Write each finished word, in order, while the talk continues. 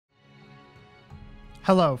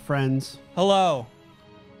Hello, friends. Hello.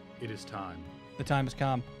 It is time. The time has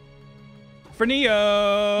come. For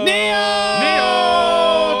Neo!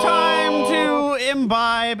 Neo! Time to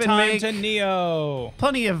imbibe and Time make to Neo.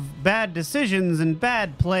 plenty of bad decisions and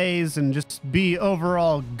bad plays and just be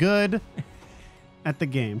overall good at the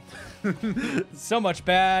game. So much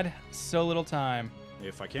bad, so little time.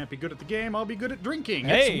 If I can't be good at the game, I'll be good at drinking.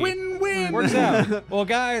 Hey. It's win-win. Works out. Well,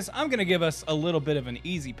 guys, I'm going to give us a little bit of an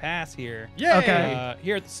easy pass here. Yay. Okay.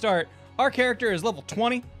 Here at the start, our character is level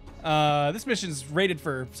 20. This mission's rated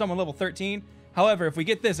for someone level 13. However, if we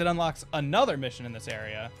get this, it unlocks another mission in this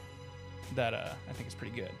area that I think is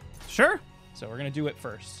pretty good. Sure. So we're going to do it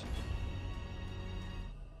first.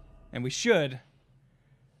 And we should,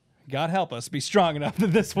 God help us, be strong enough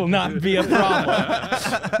that this will not be a problem.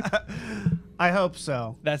 I hope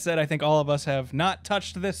so. That said, I think all of us have not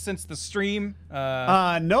touched this since the stream.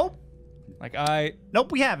 Nope. Like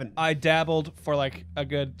Nope, we haven't. I dabbled for like a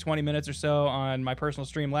good 20 minutes or so on my personal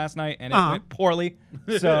stream last night, and it went poorly.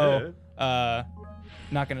 So,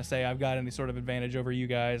 not gonna say I've got any sort of advantage over you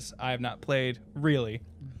guys. I have not played really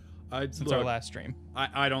since our last stream.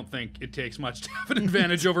 I don't think it takes much to have an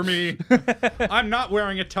advantage over me. I'm not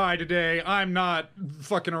wearing a tie today. I'm not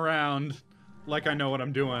fucking around like I know what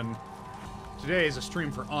I'm doing. Today is a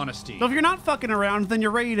stream for honesty. So if you're not fucking around, then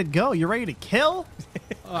you're ready to go. You're ready to kill?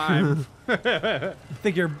 I'm... I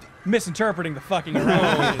think you're misinterpreting the fucking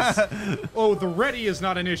around. Oh, the ready is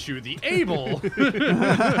not an issue. The able.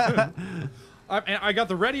 I got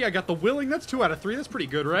the ready. I got the willing. That's 2 out of 3. That's pretty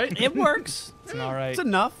good, right? It works. It's all right. It's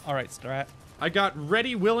enough. All right, Strat. I got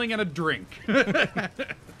ready, willing, and a drink. In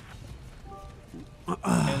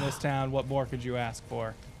this town, what more could you ask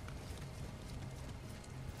for?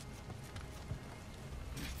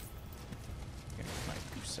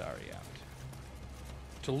 Sorry, out.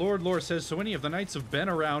 To Lord Lore says, so any of the knights have been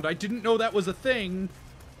around. I didn't know that was a thing,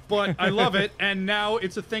 but I love it, and now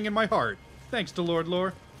it's a thing in my heart. Thanks to Lord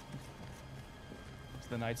Lore. So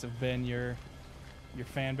the Knights have been your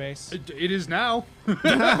fan base? It is now. I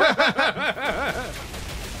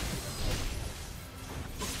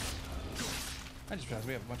just realized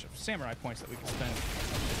we have a bunch of samurai points that we can spend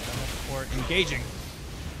for engaging.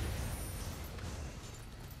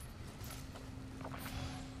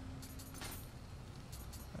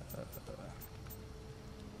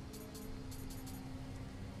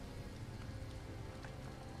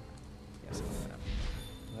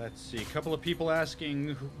 Let's see, a couple of people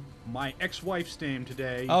asking my ex-wife's name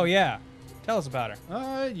today. Oh, yeah. Tell us about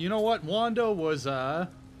her. You know what? Wanda was,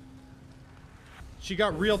 she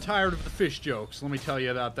got real tired of the fish jokes, let me tell you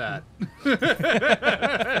about that.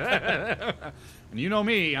 And you know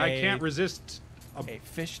me, I can't resist a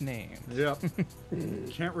fish name. Yep.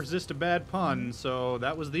 Can't resist a bad pun, so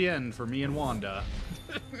that was the end for me and Wanda.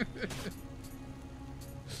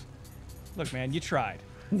 Look, man, you tried.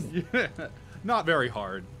 Yeah. Not very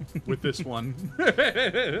hard with this one.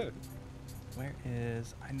 Where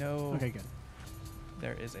is... I know... Okay, good.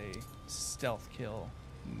 There is a stealth kill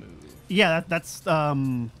move. Yeah, that's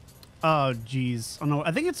oh, jeez. Oh, no,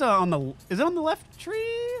 I think it's on the... Is it on the left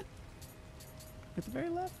tree? At the very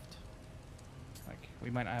left? Like,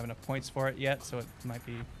 we might not have enough points for it yet, so it might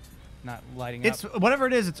be not lighting It's up. whatever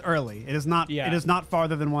it is, it's early. It is not Yeah. It is not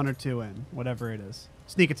farther than 1 or 2 in, whatever it is.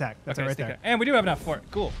 Sneak attack. That's Okay, it right sneak there. attack. And we do have enough for it.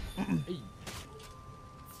 Cool.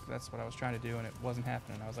 That's what I was trying to do, and it wasn't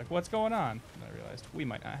happening. I was like, what's going on? And I realized we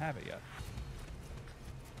might not have it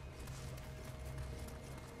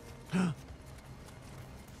yet.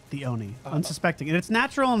 The Oni. Unsuspecting. In its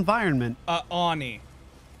natural environment. Oni.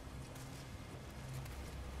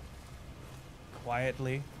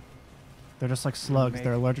 Quietly. They're just like slugs.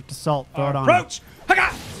 They're allergic to salt. Throw it on. Approach!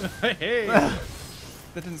 Haga! Hey! That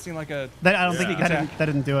didn't seem like a... I don't think Yeah. that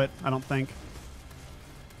didn't do it. I don't think.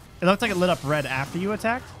 It looked like it lit up red after you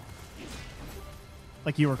attacked.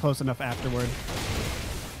 Like you were close enough afterward.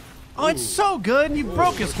 Oh, it's so good, and you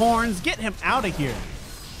broke his horns. Get him out of here.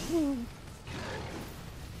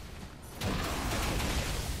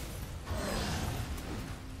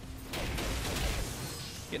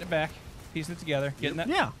 Getting it back. Piecing it together. Getting that,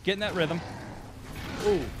 Yeah. Getting that rhythm.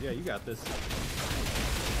 Oh, yeah, you got this.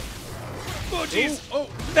 Oh, jeez. Oh,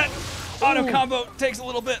 That auto combo takes a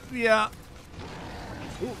little bit. Yeah.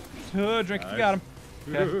 Drink if you got him.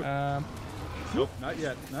 Okay. Nope, not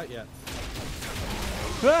yet, not yet.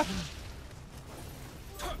 Ah,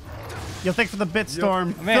 You'll think for the bit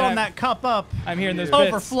storm. Man, Filling that cup up. I'm hearing those bits.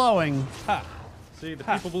 Overflowing. Ha. See, the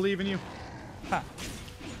people believe in you. Ha.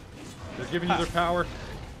 They're giving you their power.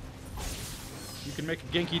 You can make a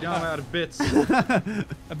Genki Dama out of bits.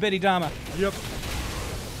 A bitty Dama. Yep.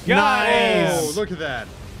 Got it. Nice. Oh, look at that.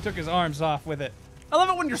 Took his arms off with it. I love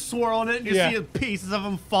it when you're swirling it and you see the pieces of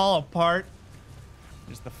them fall apart.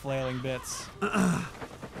 Just the flailing bits.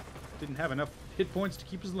 Didn't have enough hit points to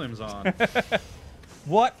keep his limbs on.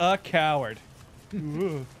 What a coward. Let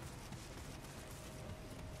me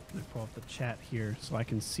pull up the chat here so I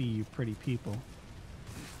can see you pretty people.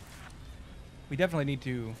 We definitely need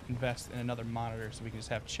to invest in another monitor so we can just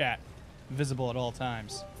have chat visible at all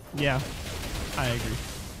times. Yeah, I agree.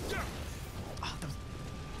 Oh,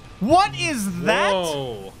 what is that?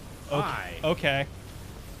 Whoa. Hi. Okay.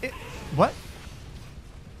 What?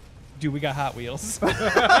 Dude, we got Hot Wheels.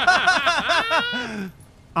 I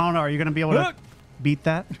don't know. Are you going to be able to beat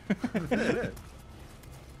that?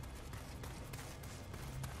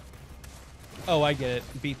 Oh, I get it.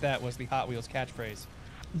 Beat that was the Hot Wheels catchphrase.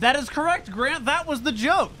 That is correct, Grant. That was the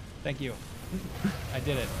joke. Thank you. I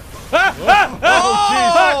did it.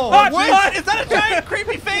 Oh, what? Is that a giant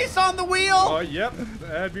creepy face on the wheel? Oh, yep.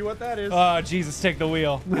 That'd be what that is. Oh, Jesus, take the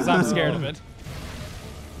wheel, because I'm scared of it.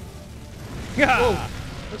 Whoa.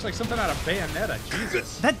 Looks like something out of Bayonetta.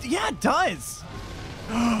 Jesus. Yeah, it does.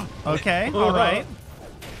 Okay, all right.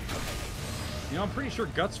 You know, I'm pretty sure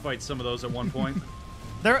Guts fights some of those at one point.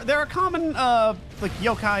 They're a common like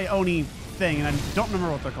yokai oni thing, and I don't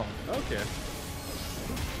remember what they're called. Okay.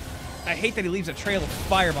 I hate that he leaves a trail of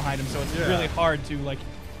fire behind him, so it's really hard to like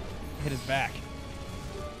hit his back.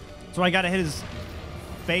 So I gotta hit his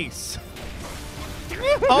face.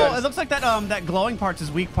 Oh, it looks like that glowing part's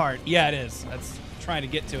his weak part. Yeah, it is. That's trying to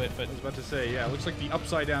get to it, but I was about to say, yeah, it looks like the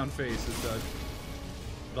upside down face is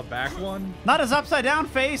the back one. Not his upside down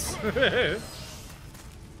face.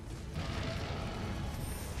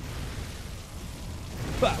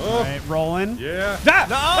 All right, rolling. Yeah.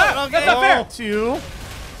 No, okay. That's not fair. 2.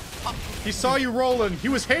 He saw you rolling. He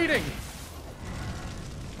was hating.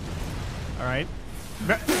 All right.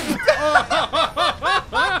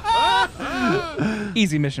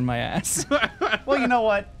 easy mission, my ass. Well, you know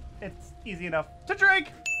what? It's easy enough to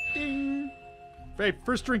drink. Ding. Hey,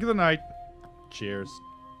 first drink of the night. Cheers.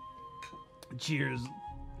 Cheers.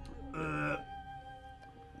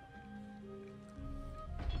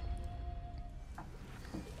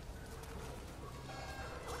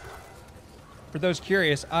 For those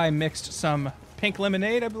curious, I mixed some pink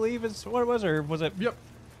lemonade, I believe is what it was, or was it? Yep.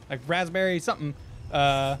 Like raspberry something,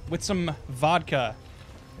 with some vodka,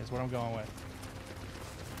 is what I'm going with.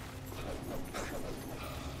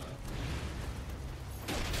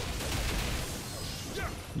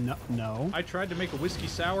 No. I tried to make a whiskey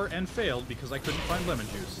sour and failed because I couldn't find lemon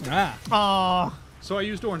juice. Ah. Aw. So I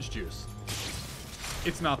used orange juice.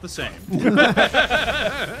 It's not the same.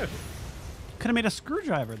 Could have made a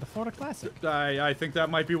screwdriver, the Florida Classic. I think that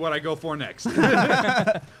might be what I go for next.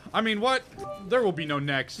 I mean, what? There will be no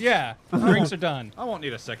next. Yeah, drinks are done. I won't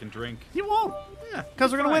need a second drink. You won't. Yeah.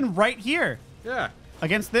 Because we're going to win right here. Yeah.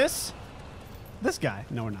 Against this guy.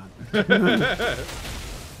 No, we're not.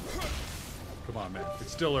 Come on, man.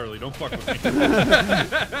 It's still early. Don't fuck with me.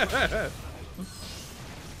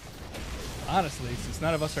 Honestly, since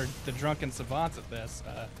none of us are the drunken savants at this,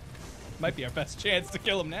 might be our best chance to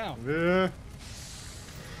kill him now. Yeah.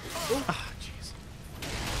 Ah, jeez.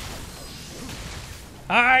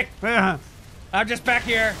 Hi! I'm just back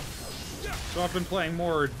here. So I've been playing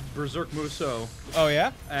more Berserk Musou, Oh,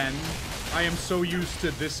 yeah? and I am so used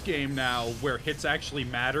to this game now where hits actually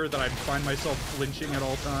matter that I find myself flinching at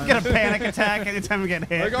all times. Get a panic attack anytime we get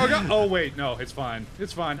hit. Like, oh, God. Oh, wait, no, it's fine.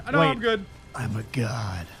 It's fine. I know Wait. I'm good. I'm a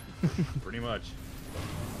god. Pretty much.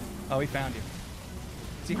 Oh, he found you.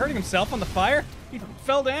 Is he hurting himself on the fire? He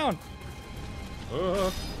fell down.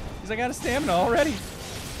 He's like out of stamina already. You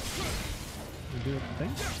do a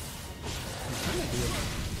thing?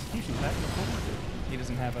 Execution attack. He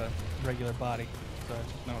doesn't have a regular body, so I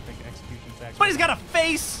don't think execution attacks. But he's got a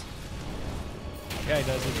face! Yeah, he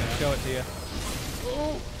does. He's gonna show it to you.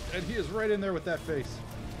 Oh, and he is right in there with that face.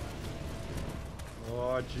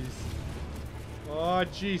 Oh, jeez. Oh,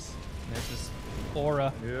 jeez. There's this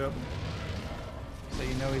aura, Yep. so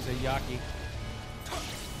you know he's a Yaki.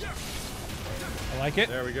 I like it.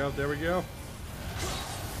 There we go. There we go.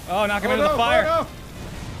 Oh, knock him Oh, into no, the fire. oh,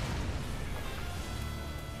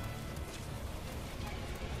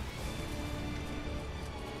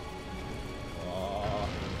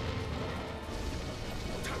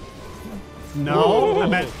 No, Whoa. I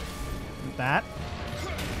meant that.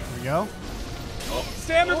 There we go.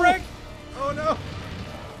 Stamina break. Oh, no.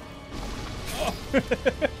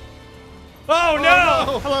 Oh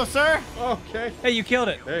no! Hello, sir. Okay. Hey, you killed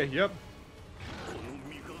it. Hey, yep.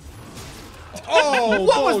 Oh,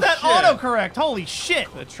 What was that bullshit. autocorrect? Holy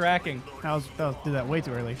shit. The tracking. Did that way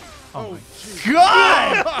too early. Oh, my jeez.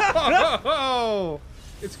 god! Oh,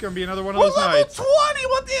 It's gonna be another one of We're those level nights. 20!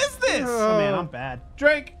 What is this? Oh, man, I'm bad.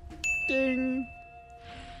 Drake! Ding.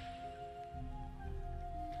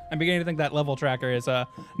 I'm beginning to think that level tracker is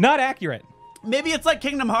not accurate. Maybe it's like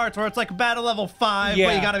Kingdom Hearts, where it's like battle level 5, but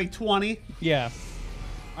Yeah. you gotta be 20. Yeah.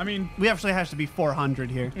 I mean, We actually have to be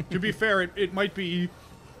 400 here. to be fair, it might be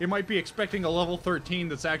expecting a level 13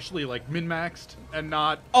 that's actually like min-maxed and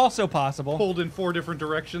not Also possible. pulled in 4 different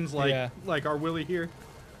directions like Yeah. like our Willy here.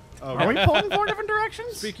 Oh, Are we pulled in 4 different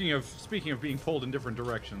directions? speaking of being pulled in different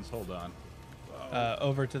directions, hold on.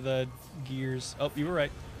 Over to the gears. Oh, you were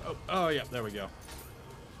right. Oh yeah, there we go.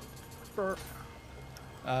 Burp.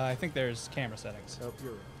 I think there's camera settings. Oh,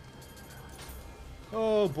 you're right.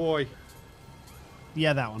 Oh boy.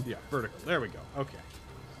 Yeah, that one. Yeah, vertical. There we go. Okay.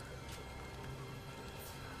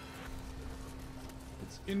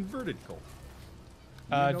 It's invertical.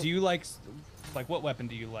 Do you like what weapon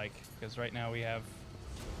do you like? Because right now we have.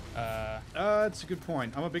 That's a good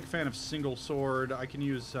point. I'm a big fan of single sword. I can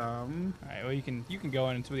use All right. Well, you can go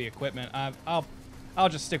into the equipment. I'll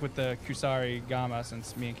just stick with the Kusari Gamma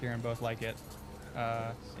since me and Kieran both like it.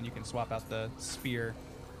 And you can swap out the spear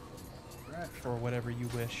for whatever you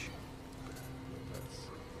wish.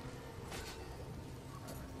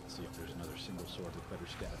 Let's see if there's another single sword with better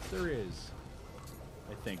stats. There is.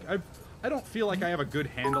 I think. I don't feel like I have a good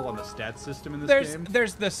handle on the stat system in this game.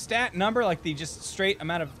 There's the stat number, like the just straight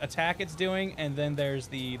amount of attack it's doing, and then there's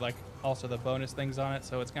the also the bonus things on it.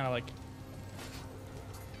 So it's kind of like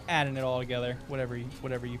adding it all together, whatever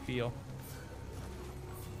you feel.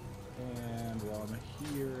 And while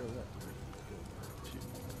I'm here, let me go to.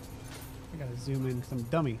 I gotta zoom in some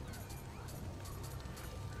dummy.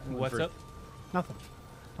 What's up? Nothing.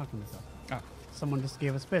 Talking to myself. Oh. Someone just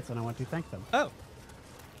gave us bits, and I want to thank them. Oh.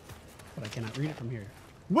 But I cannot read it from here.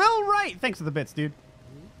 Will Wright! Thanks for the bits, dude.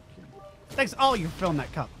 Thanks all you for filling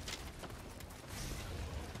that cup.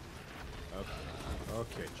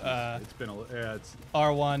 Okay. Jeez. It's been a. Yeah, it's.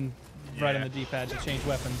 R1 right on Yeah. the D-pad to change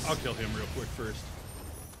weapons. I'll kill him real quick first.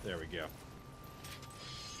 There we go.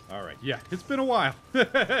 All right. Yeah, it's been a while.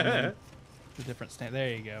 The different stance. There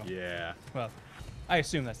you go. Yeah. Well, I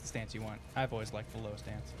assume that's the stance you want. I've always liked the low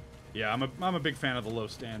stance. Yeah, I'm a big fan of the low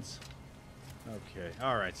stance. Okay.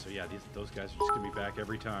 All right. So yeah, those guys are just gonna be back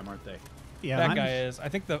every time, aren't they? Yeah, that mine guy is. I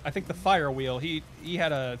think the fire wheel. He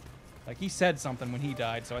had a he said something when he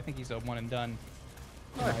died, so I think he's a one and done.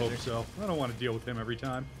 I hope so. I don't want to deal with him every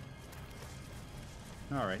time.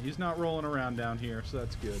 All right. He's not rolling around down here, so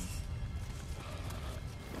that's good.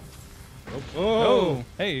 Oh,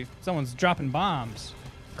 hey, someone's dropping bombs.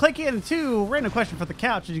 Clicky and 2, random question for the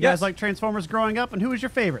couch. Did you guys Yes. like Transformers growing up, and who was your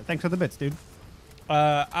favorite? Thanks for the bits, dude.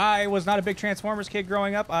 I was not a big Transformers kid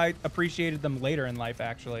growing up. I appreciated them later in life,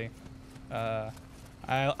 actually. I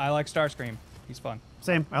like Starscream. He's fun.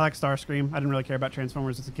 Same. I like Starscream. I didn't really care about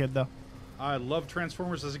Transformers as a kid, though. I loved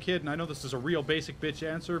Transformers as a kid, and I know this is a real basic bitch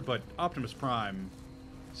answer, but Optimus Prime,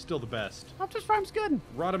 still the best. Optimus Prime's good.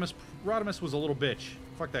 Rodimus was a little bitch.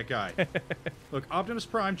 Fuck that guy. Look, Optimus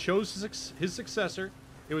Prime chose his successor.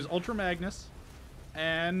 It was Ultra Magnus,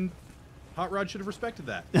 and Hot Rod should have respected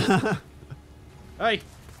that. Hey,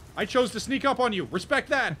 I chose to sneak up on you. Respect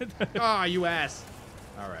that. Ah, you ass.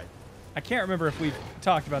 All right. I can't remember if we've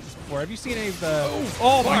talked about this before. Have you seen any of the...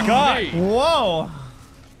 Oh my god! Me. Whoa!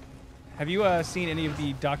 Have you seen any of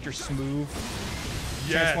the Dr. Smooth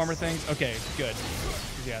Yes. Transformer things? Okay, good.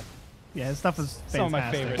 Yeah. Yeah, his stuff is fantastic. Some of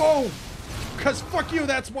my favorites. Boom! Because fuck you,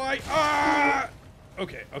 that's why. Ah!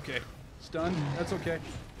 Okay. Stunned. That's okay.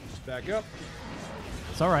 Just back up.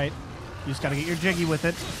 It's all right. You just got to get your jiggy with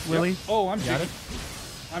it, Willie. Yep. Oh, I'm Got jiggy. it?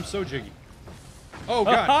 I'm so jiggy. Oh, Oh,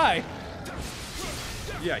 God. hi!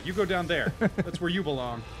 Yeah, you go down there. That's where you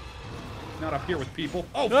belong. Not up here with people.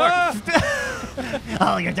 Oh, fuck. Ah!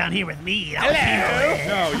 Oh, you're down here with me.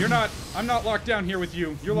 No, you're not. I'm not locked down here with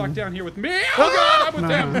you. You're locked down here with me. Oh, God,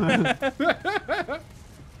 I'm with them.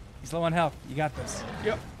 He's low on health. You got this.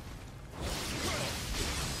 Yep.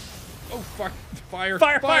 Oh, fuck. Fire.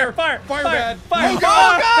 Fire, Fire. fire, Fire fire, bad. fire. Oh,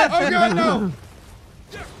 God. Oh, God, no.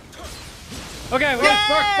 Okay, Oh, well,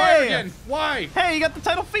 fuck. Fire Yay! again. Why? Hey, you got the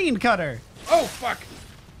title Fiend Cutter. Oh, fuck.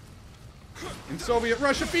 In Soviet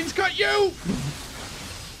Russia, fiends cut you!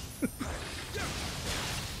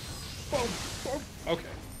 Boom, boom. Okay.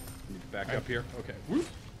 Need to back up here. Okay. Whoop.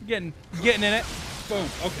 getting in it. Boom.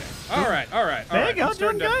 Okay. All right. There you go, I'm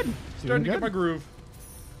starting doing to- good. Starting Doing to get good. my groove.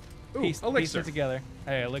 Ooh, Piece elixir. it together.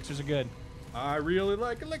 Hey, elixirs are good. I really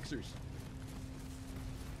like elixirs.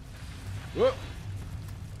 Whoop.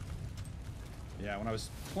 Yeah, when I was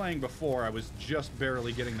playing before, I was just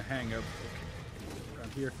barely getting the hang of. Okay,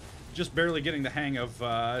 around here. just barely getting the hang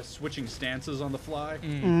of switching stances on the fly,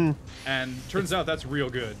 Mm. and turns out that's real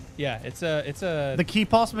good. Yeah, it's a. The key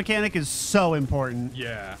pulse mechanic is so important.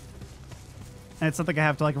 Yeah. And it's something I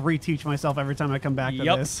have to like reteach myself every time I come back to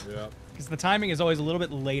Yep. this. Yep. Because the timing is always a little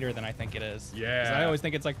bit later than I think it is. 'Cause Yeah. I always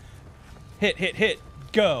think it's like, hit,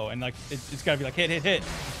 go, and like it's got to be like hit,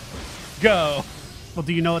 go. Well,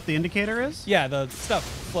 do you know what the indicator is? Yeah, the stuff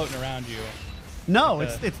floating around you. No,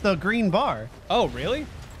 Like it's the green bar. Oh, really?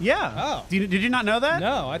 Yeah. Oh. Did you not know that?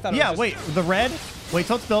 No, I thought. Yeah, It was wait. The red. Wait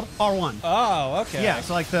till it's filled. R1. Oh, okay. Yeah.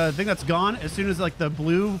 So like the thing that's gone, as soon as like the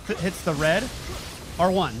blue hits the red,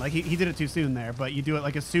 R1. Like he did it too soon there, but you do it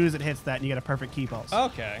like as soon as it hits that, and you get a perfect key pulse.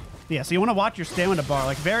 Okay, Yeah. So you want to watch your stamina bar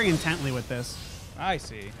like very intently with this. I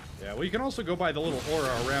see. Yeah. Well, you can also go by the little aura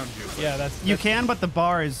around you. but- Yeah, that's You can, but the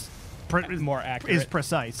bar is more accurate. is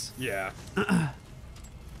precise. Yeah. All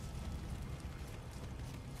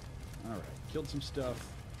right. Killed some stuff.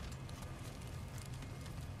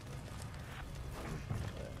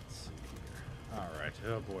 Let's see here. All right.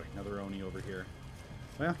 Oh boy, another Oni over here.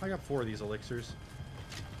 Well, I got 4 of these elixirs.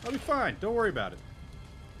 I'll be fine. Don't worry about it.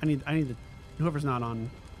 I need the whoever's not on.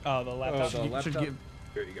 Oh, the laptop. the should laptop. give-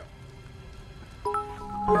 There you go.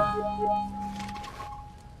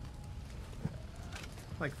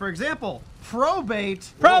 Like for example,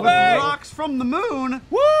 probate. Probate! With rocks from the moon.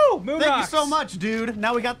 Woo! Moon Thank rocks. you so much, dude.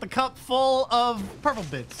 Now we got the cup full of purple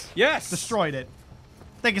bits. Yes. Destroyed it.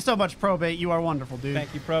 Thank you so much, probate. You are wonderful, dude.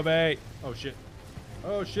 Thank you, probate. Oh shit.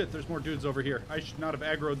 Oh shit. There's more dudes over here. I should not have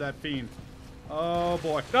aggroed that fiend. Oh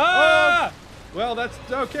boy. Ah! Oh! Well, that's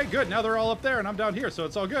okay. Good. Now they're all up there, and I'm down here, so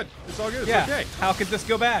it's all good. It's all good. It's Yeah. okay. How could this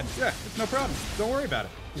go bad? Yeah, it's no problem. Don't worry about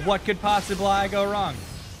it. What could possibly go wrong?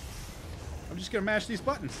 I'm just gonna mash these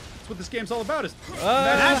buttons. That's what this game's all about. Is Mashing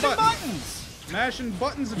mashing buttons. mashing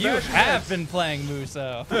buttons and You mashing have heads. been playing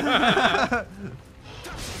Muso.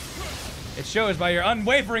 It shows by your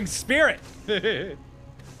unwavering spirit. Yeah,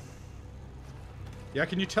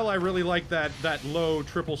 can you tell I really like that low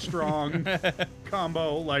triple strong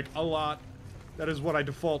combo like a lot? That is what I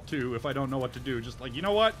default to if I don't know what to do. Just like, you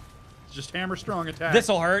know what? Just hammer strong attack.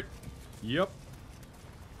 This'll hurt. Yep.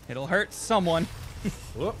 It'll hurt someone.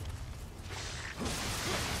 Whoop.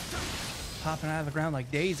 Popping out of the ground like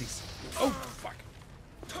daisies. Oh, fuck.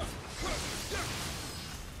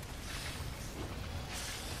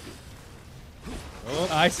 Oh,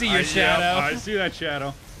 I see your shadow. Yep, I see that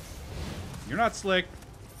shadow. You're not slick.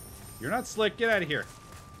 You're not slick. Get out of here.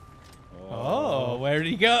 Oh, where did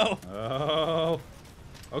he go? Oh.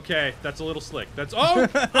 Okay, that's a little slick. That's oh. Oh,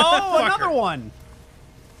 Fucker. another one.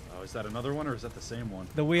 Oh, is that another one or is that the same one?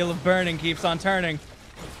 The wheel of burning keeps on turning.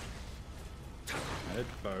 It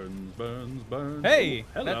burns, burns, burns. Hey,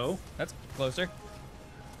 Oh, hello. That's closer.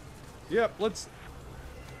 Yep, let's.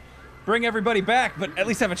 Bring everybody back, but at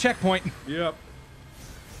least have a checkpoint. Yep.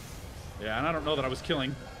 Yeah, and I don't know that I was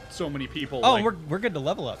killing so many people. Oh, like- we're good to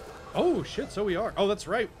level up. Oh shit, so we are. Oh, that's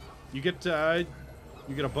right. You get a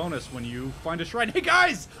bonus when you find a shrine. Hey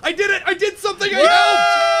guys, I did it! I did something!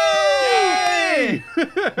 I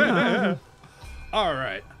helped! Yay! All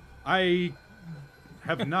right. I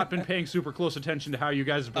have not been paying super close attention to how you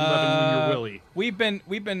guys have been leveling your willy. We've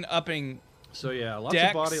been upping So yeah, lots decks,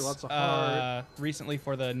 of body, lots of heart. recently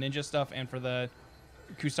for the ninja stuff and for the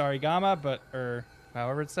Kusarigama, or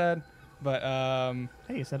however it's said. But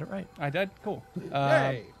Hey, you said it right. I did. Cool.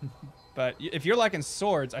 Yay! But if you're liking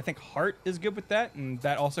swords, I think heart is good with that, and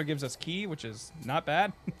that also gives us ki, which is not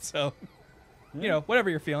bad. So, you know, whatever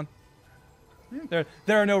you're feeling. There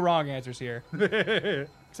are no wrong answers here,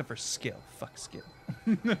 except for skill. Fuck skill.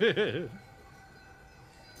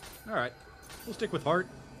 All right, we'll stick with heart.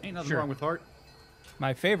 Ain't nothing Sure. wrong with heart.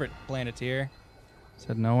 My favorite planeteer.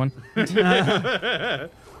 Said no one.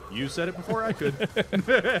 You said it before I could.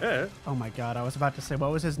 Oh my god, I was about to say,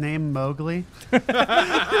 what was his name? Mowgli? Close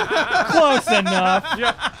enough.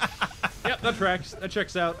 Yep, that tracks. That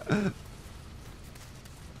checks out.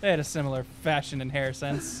 They had a similar fashion and hair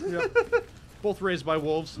sense. Yep. Both raised by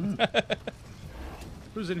wolves.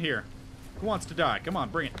 Who's in here? Who wants to die? Come on,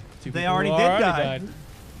 bring it. Two They people already who did die. died.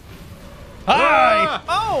 Hi! Ah!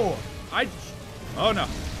 Oh! Oh no.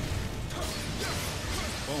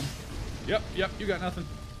 Boom. Yep, you got nothing.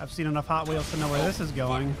 I've seen enough Hot Wheels to know where this is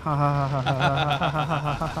going. Ha ha ha ha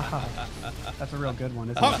ha ha ha. That's a real good one,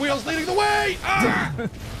 isn't Hot it? Wheels leading the way! Ah!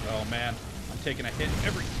 Oh man, I'm taking a hit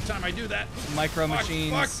every time I do that. Micro Fuck,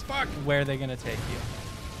 machines. fuck. Where are they gonna take you?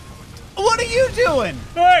 What are you doing?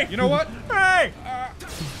 Hey! You know what? Hey!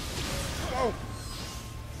 Oh.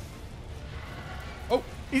 Oh.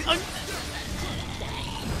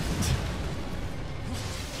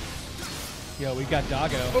 Yo, we got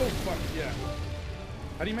Doggo. Oh fuck yeah.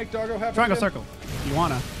 How do you make doggo happen? Triangle again? circle. You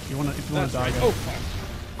wanna if you wanna That's doggo. right. Oh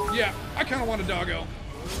fuck. Yeah, I kind of want a doggo.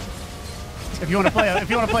 If you wanna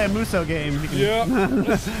play a Muso game, you can. Yeah.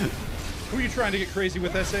 Who are you trying to get crazy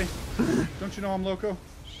with, Essay? Don't you know I'm loco?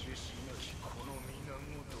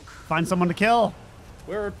 Find someone to kill.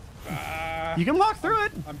 Where? You can walk through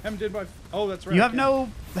it. I'm hemmed in by. Oh, that's right. You have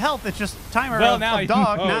no health. It's just timer Well, of now you-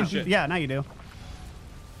 dog. Oh, now, shit. yeah, now you do.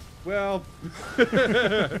 Well,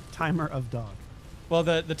 Timer of dog. Well,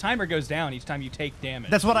 the timer goes down each time you take damage.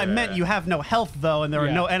 That's what I Yeah. meant. You have no health though, and there are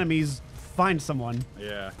Yeah. no enemies. Find someone.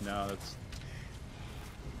 yeah, no, that's.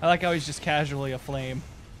 I like how he's just casually a flame.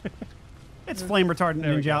 It's flame retardant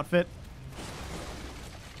There we ninja go. outfit.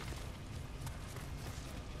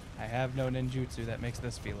 I have no ninjutsu that makes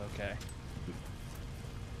this feel okay.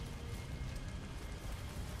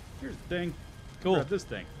 Here's the thing. Cool. Grab this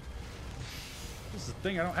thing. This is the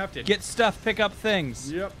thing I don't have to. Get stuff, pick up things.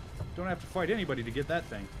 Yep. Don't have to fight anybody to get that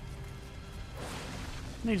thing.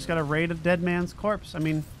 You just gotta raid a dead man's corpse. I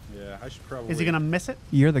mean, Yeah, I should probably. is he gonna miss it?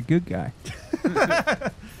 You're the good guy.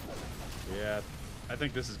 Yeah, I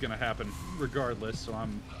think this is gonna happen regardless. So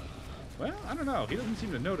I'm. Well, I don't know. He doesn't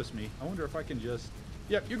seem to notice me. I wonder if I can just.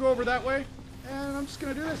 Yep, you go over that way, and I'm just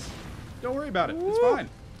gonna do this. Don't worry about it. It's fine.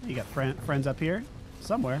 You got friends up here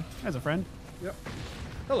somewhere. There's a friend. Yep.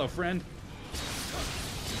 Hello, friend.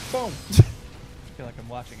 Boom. I feel like I'm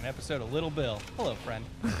watching an episode of Little Bill. Hello, friend.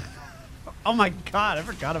 Oh my god, I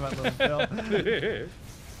forgot about Little Bill.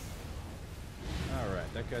 All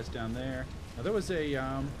right, that guy's down there. Now there was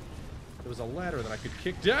a ladder that I could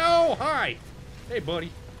kick down. Oh, hi. Hey,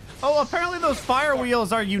 buddy. Oh, apparently those fire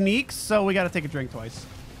wheels are unique, so we gotta take a drink twice.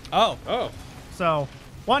 Oh, Oh. So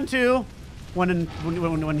 1, 2,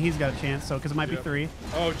 when he's got a chance. So because it might be Yep. 3.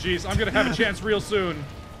 Oh, jeez. I'm gonna have a chance real soon.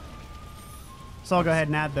 So I'll go ahead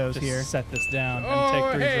and add those just here. set this down and Oh,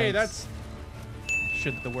 take 3 hey, drinks. that's.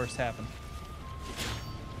 Should the worst happen.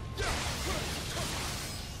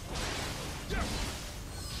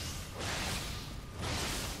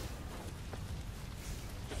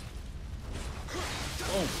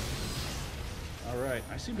 Boom. All right.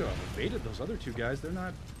 I seem to have evaded those other two guys. They're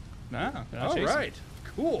not. No, they're not All chasing. right.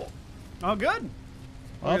 Cool. Oh, good.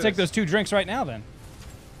 Well, I'll take those 2 drinks right now then.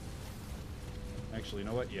 Actually, you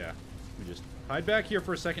know what? Yeah. Let me just hide back here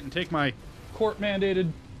for a second and take my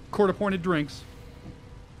court-mandated, court-appointed drinks.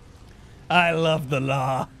 I love the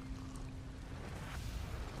law.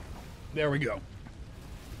 There we go.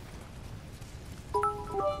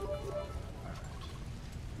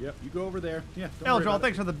 Yep, you go over there. Yeah. Don't worry Eldril, about it.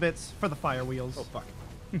 thanks for the bits for the fire wheels. Oh fuck.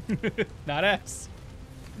 Not X.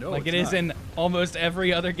 No, Like it's it is not. in almost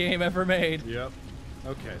every other game ever made. Yep.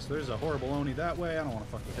 Okay, so there's a horrible Oni that way. I don't want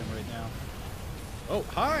to fuck with him right now. Oh,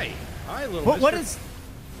 hi. Hi, little What mister. is?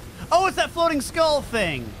 Oh, it's that floating skull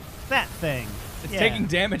thing. That thing. It's Yeah. taking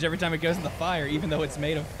damage every time it goes in the fire, even though it's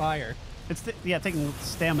made of fire. It's taking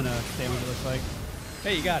stamina damage. It looks like.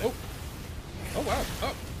 Hey, you got it. Oh. Oh, wow.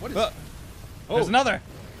 Oh, what is... Oh, oh. there's another.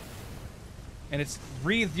 And it's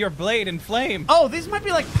wreathed your blade in flame. Oh, these might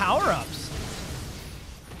be like power-ups.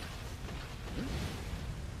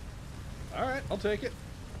 All right, I'll take it.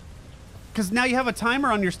 Because now you have a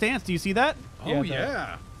timer on your stance. Do you see that? Yeah, Oh, the-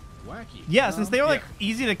 yeah. Wacky. Yeah, since they were like yeah.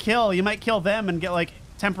 easy to kill, you might kill them and get like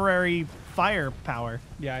temporary fire power.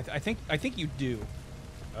 Yeah, I think you do.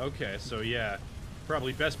 Okay, so yeah.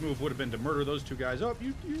 Probably best move would have been to murder those two guys. Oh,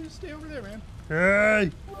 you stay over there, man.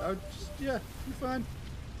 Hey, Yeah, you're fine.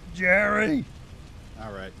 Jerry.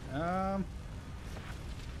 All right.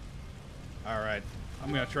 All right. I'm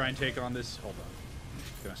gonna try and take on this. Hold on.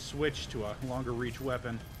 Gonna switch to a longer reach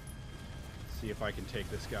weapon. See if I can take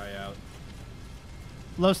this guy out.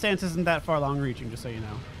 Low stance isn't that far long reaching, just so you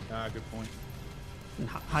know. Good point. And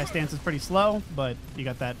high stance is pretty slow, but you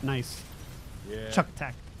got that nice Yeah. chuck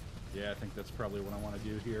attack. Yeah, I think that's probably what I want to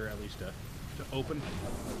do here, at least to open.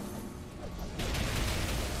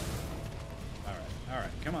 All right,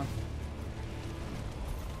 come on.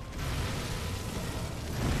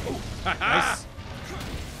 Oh, Nice.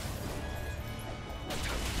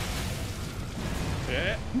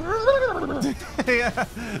 Yeah. Yeah.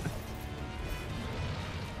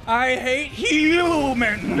 I hate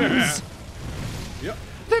humans. Yep.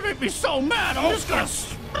 They make me so mad. I'm just gonna.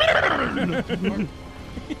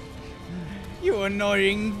 You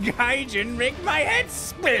annoying gaijin make my head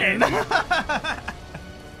spin.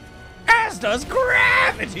 As does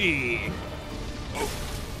gravity.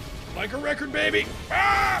 Like a record, baby.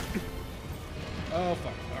 Ah! Oh,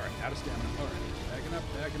 fuck. All right, out of stamina. All right,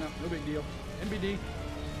 backing up. No big deal. NBD.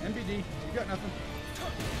 You got nothing.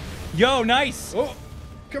 Yo, nice. Oh,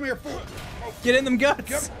 come here, fool. Oh, Get in them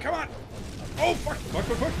guts. come on. Oh, fuck.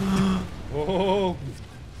 Oh.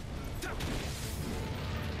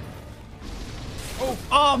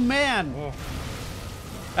 Oh man! Oh.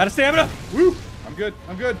 Out of stamina. Woo! I'm good.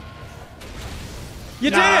 I'm good. You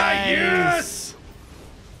did Nice. it. Yes.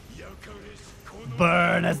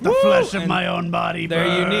 Burn as the Woo! flesh of And my own body They're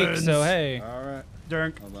unique, burns. so hey. All right.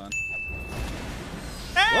 Dirk. Hold on.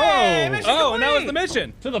 Hey, Whoa! mission Oh, and that was complete. the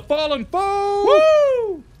mission. To the fallen foe!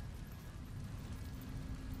 Woo!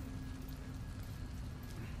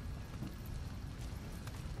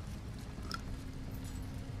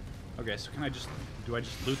 Okay, so do I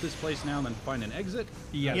just loot this place now and then find an exit?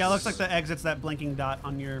 Yes. Yeah, it looks like the exit's that blinking dot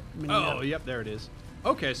on your mini Oh, map. yep, there it is.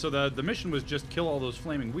 Okay, so the mission was just kill all those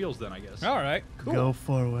flaming wheels then, I guess. All right. Cool. Go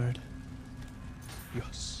forward.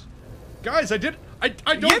 Yes. Guys, I don't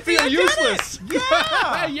Yippee, feel I did useless! it!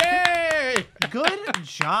 Yeah! Yay! Good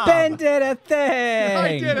job. Ben did a thing.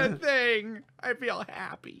 I did a thing! I feel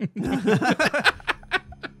happy.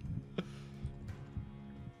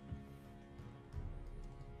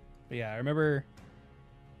 But yeah, I remember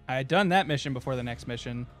I had done that mission before the next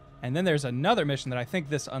mission, and then there's another mission that I think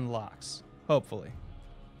this unlocks, hopefully.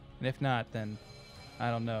 And if not, then I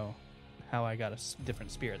don't know how I got a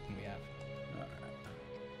different spirit than we have.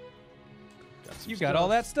 You got all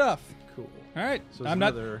that stuff. Cool. All right. So there's I'm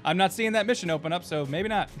another- not seeing that mission open up, so maybe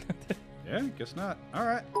not. Yeah, guess not. All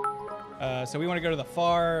right. So we want to go to the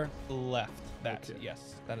far left. That Okay.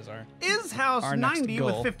 yes, that is our. Is House Our next 90 goal.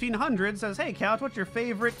 with 1500 says, "Hey Couch, what's your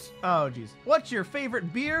favorite? Oh geez, what's your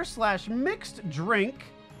favorite beer / mixed drink?"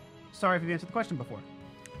 Sorry if you've answered the question before.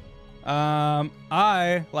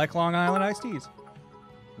 I like Long Island iced teas.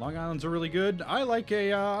 Long Island's are really good. I like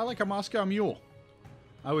a Moscow Mule.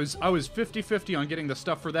 I was 50-50 on getting the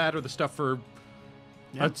stuff for that or the stuff for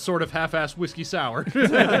a sort of half-assed whiskey sour.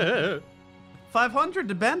 500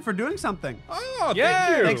 to Ben for doing something. Oh, Yeah.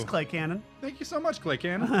 thank you. Thanks, Clay Cannon. Thank you so much, Clay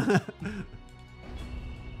Cannon.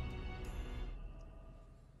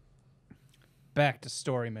 Back to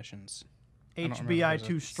story missions. don't remember HBI if there's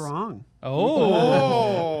too a- strong.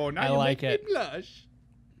 Oh, Oh, now I you like make it. me blush.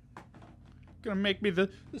 Gonna make me the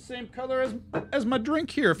same color as my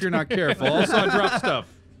drink here if you're not careful. Also, I drop stuff.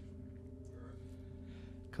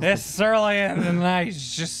 This early in the night,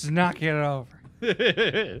 just knock it over.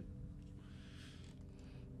 You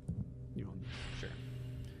want- Sure.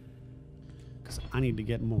 Because I need to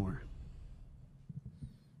get more.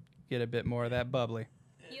 Get a bit more of that bubbly.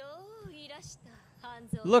 よういらした半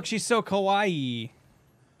蔵 Look, she's so kawaii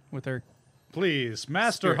with her. Please,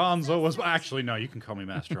 Master Hanzo was actually no. You can call me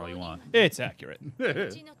Master all you want. It's accurate. う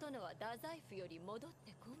ちの殿は太宰府より戻っ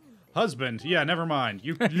てこぬので Husband, yeah, never mind.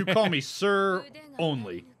 You call me Sir 腕が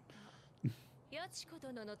only. やちこ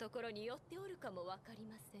殿のところに寄っておるかもわかり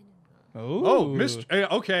ませぬが Oh, Oh, Mr.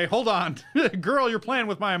 Okay, hold on, girl. You're playing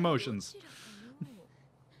with my emotions. どち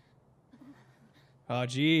らかの Oh,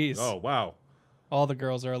 jeez. Oh, wow. All the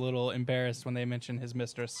girls are a little embarrassed when they mention his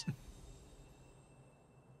mistress.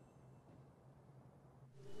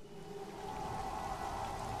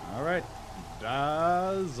 All right,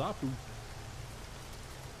 Zapu.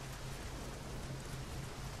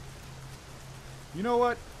 You know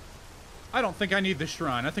what? I don't think I need this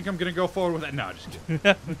shrine. I think I'm gonna go forward with that. No, just kidding.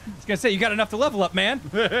 I was gonna say you got enough to level up, man.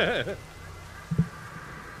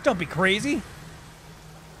 Don't be crazy.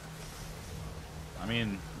 I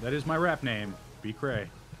mean, that is my rap name, B. Cray.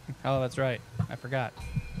 Oh, that's right. I forgot.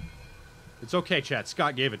 It's okay, chat.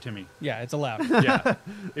 Scott gave it to me. Yeah, it's allowed. Yeah.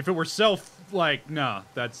 If it were no,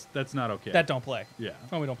 that's not okay. That don't play. Yeah.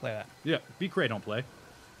 Oh, we don't play that. Yeah, B. Cray don't play.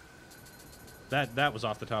 That was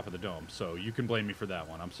off the top of the dome, so you can blame me for that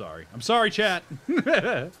one. I'm sorry. I'm sorry, chat.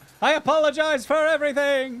 I apologize for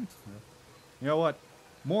everything. You know what?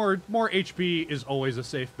 More HP is always a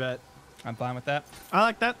safe bet. I'm fine with that. I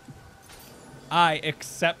like that. I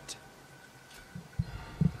accept.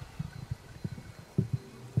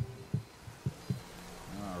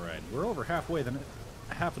 All right, we're over half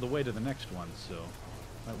of the way to the next one, so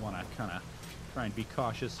I want to kind of try and be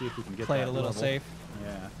cautious, see if we can get Play that it a little level. safe.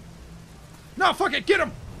 Yeah. No, fuck it, get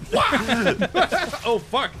him! Oh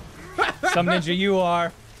fuck! Some ninja you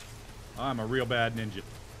are. I'm a real bad ninja.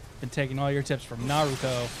 Been taking all your tips from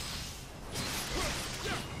Naruto.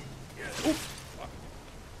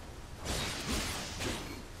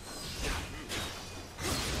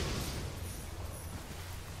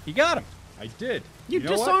 You got him. I did. You,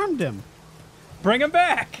 know what? disarmed him. Bring him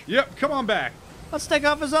back. Yep, come on back. Let's take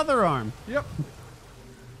off his other arm. Yep.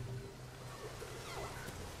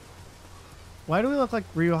 Why do we look like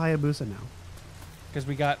Ryu Hayabusa now? Because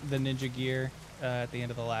we got the ninja gear at the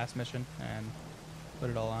end of the last mission and put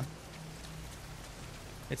it all on.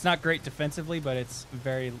 It's not great defensively, but it's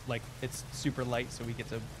very, it's super light, so we get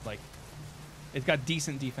to, it's got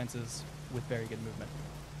decent defenses with very good movement.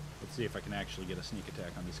 Let's see if I can actually get a sneak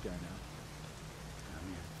attack on this guy now.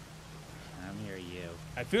 Come here, you.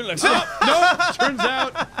 I feel like No, turns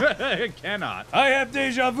out I cannot. I have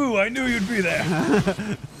deja vu. I knew you'd be there.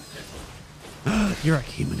 You're a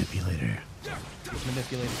key manipulator.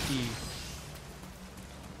 Manipulated key.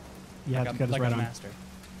 You have to cut his like right a arm. master.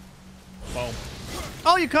 Boom.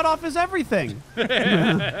 Oh, you cut off his everything.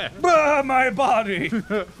 Bah, my body.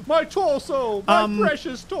 My torso, my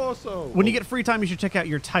precious torso. When you get free time, you should check out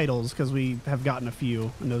your titles because we have gotten a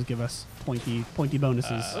few, and those give us pointy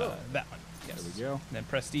bonuses. That one. Yes. There we go. And then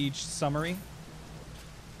prestige summary.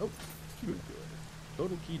 Oh, good.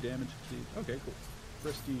 Total key damage. Okay, cool.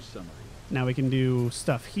 Prestige summary. Now we can do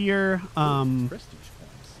stuff here. Prestige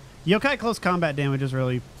points. Yokai close combat damage is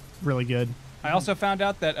really, really good. I also found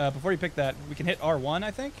out that before you pick that, we can hit R1,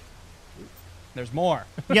 I think. There's more.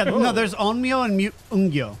 Yeah, no, there's Onmyo and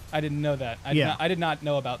Ungyo. I didn't know that. I did not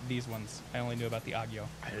know about these ones. I only knew about the Agyo.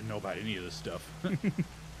 I didn't know about any of this stuff.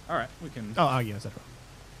 All right, we can. Oh, Agyo, is that right?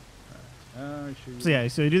 Sure. So yeah,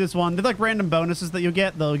 so you do this one. They're like random bonuses that you'll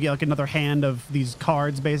get. They'll get like another hand of these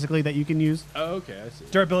cards, basically, that you can use. Oh, okay, I see.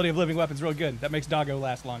 Durability of living weapons real good. That makes Doggo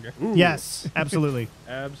last longer. Ooh. Yes, absolutely.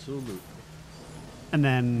 Absolutely. And And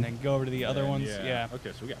then then go over to the other ones. Yeah.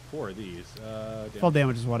 Okay, so we got 4 of these. full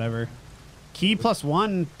damage is whatever. Key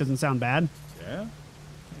 +1 doesn't sound bad. Yeah.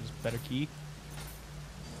 Just better key.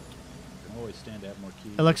 Can always stand to have more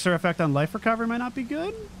keys. Elixir effect on life recovery might not be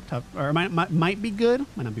good. Tough, or might be good.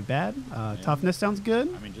 Might not be bad. Toughness sounds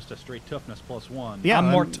good. I mean, just a straight toughness +1. Yeah, I'm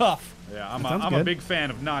more tough. Yeah, That I'm sounds a good. big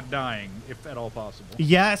fan of not dying, if at all possible.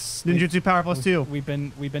 Yes, ninjutsu power +2. We've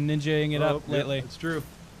been ninjaing it up yeah, lately. It's true.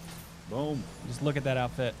 Boom. Just look at that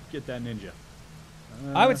outfit. Get that ninja.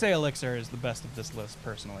 I would say Elixir is the best of this list,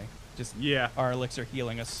 personally. Just Yeah. our Elixir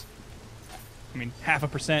healing us. I mean,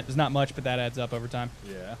 0.5% is not much, but that adds up over time.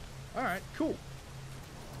 Yeah. All right, cool.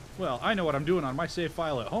 Well, I know what I'm doing on my save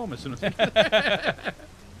file at home as soon as I get there.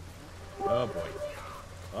 Oh, boy.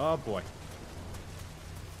 Oh, boy.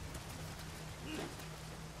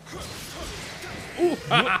 Ooh.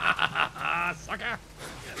 Sucker.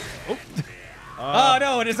 Oh,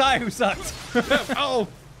 no, it is I who sucked. Oh.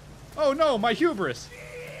 Oh, no, my hubris.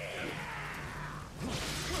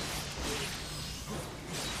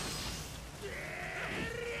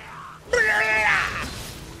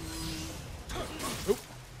 Oop.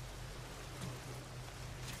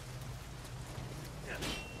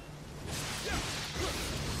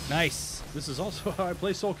 Nice. This is also how I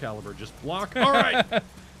play Soul Calibur. Just block. All right.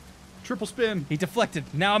 Triple spin. He deflected.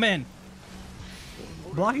 Now I'm in.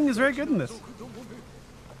 Blocking is very good in this. All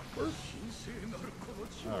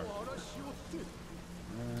right.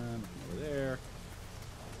 And over there.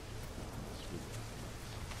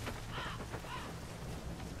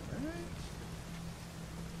 All right.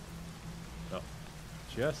 Oh,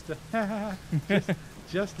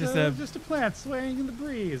 just a plant swaying in the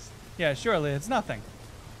breeze. Yeah, surely it's nothing.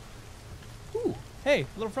 Ooh, Hey,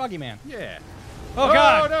 little froggy man. yeah. Oh,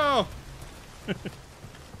 God. no!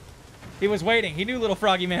 He was waiting. He knew little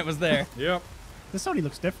froggy man was there. Yep. This Sony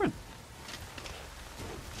looks different.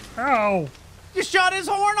 Ow. You shot his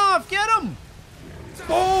horn off. Get him.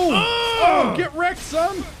 Oh, get wrecked,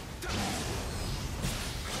 son!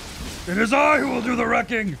 It is I who will do the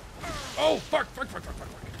wrecking. Oh, fuck. Okay.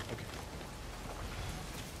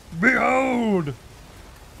 Behold.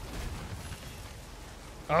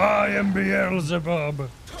 I am Beelzebub.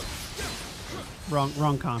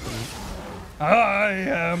 Wrong continent. I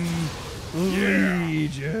am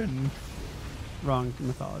Legion. Wrong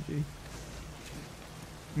mythology.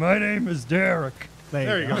 My name is Derek.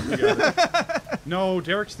 There you go. You got it. No,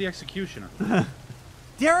 Derek's the executioner.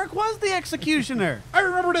 Derek was the executioner. I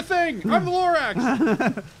remembered a thing. I'm the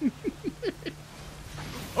Lorax.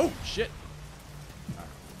 Oh, shit.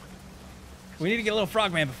 We need to get a little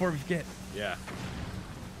frogman before we forget. Yeah.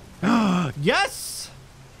 Yes.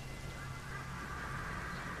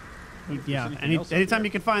 Yeah. anything else up Anytime here?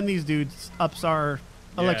 you can find these dudes, ups our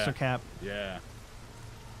elixir Yeah. cap. Yeah.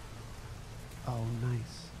 Oh,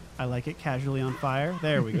 nice. I like it. Casually on fire.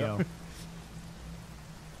 There we go.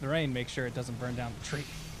 The rain makes sure it doesn't burn down the tree.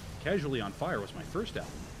 Casually on Fire was my first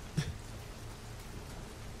album.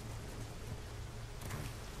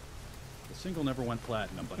 The single never went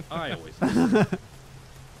platinum, but I always did.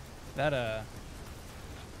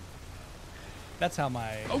 That's how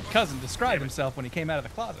my cousin described himself when he came out of the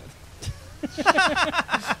closet.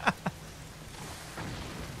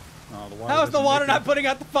 Oh, the water How is the doesn't water make not it. putting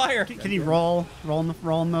out the fire? Can you roll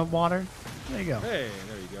in the water? There you go. Hey,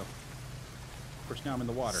 there you go. Of course, now I'm in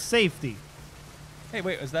the water. Safety. Hey,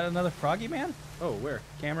 wait, is that another froggy man? Oh, where?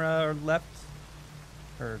 Camera or left?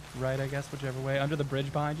 Or right, I guess, whichever way. Under the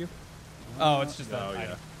bridge behind you. Oh, it's just Oh, that.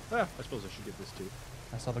 yeah. Ah, I suppose I should get this too.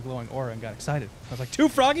 I saw the glowing aura and got excited. I was like, 2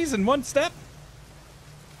 froggies in 1 step?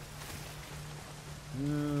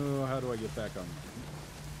 No, how do I get back on?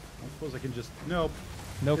 I suppose I can just... Nope.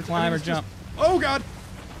 No climb or jump. Oh, God!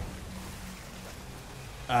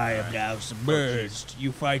 I am now submerged.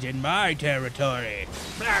 You fight in my territory.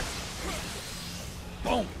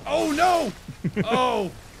 Boom! Oh, no!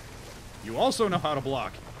 Oh! You also know how to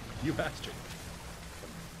block. You bastard.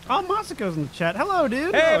 Oh, Masako's in the chat. Hello,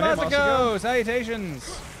 dude. Hey, Oh, hey, Masako! Masako.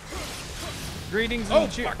 Salutations! Greetings Oh,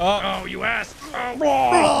 and cheer. fuck. Oh, Oh, you ass! Oh,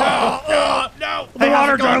 no! No! The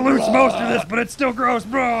water dilutes most of this, but it's still gross,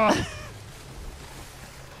 bro. Okay.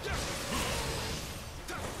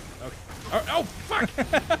 Oh, fuck!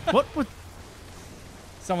 What was...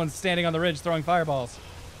 Someone's standing on the ridge throwing fireballs.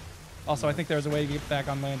 Also, I think there's a way to get back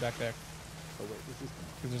on land back there. Oh, wait, this is...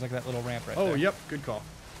 Because there's like that little ramp right Oh, there. yep. Good call.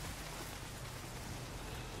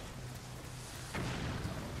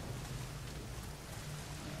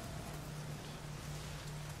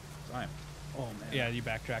 I'm... Oh, man. Yeah, you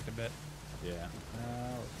backtracked a bit. Yeah.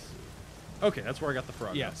 Let's see. Okay, that's where I got the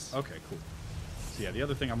frog. Yes. Up. Okay, cool. So yeah, the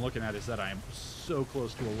other thing I'm looking at is that I am so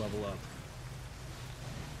close to a level up.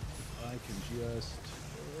 If I can just...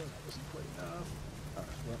 Oh, that wasn't quite enough. All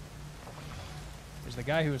right, well... There's the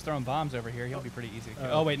guy who was throwing bombs over here. He'll be pretty easy.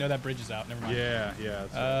 Oh. Oh, wait, no, that bridge is out. Never mind. Yeah, yeah.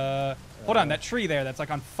 That's Hold on, that tree there, that's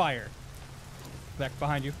like on fire. Back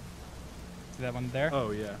behind you. See that one there?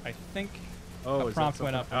 Oh, yeah. I think Oh, a is prompt that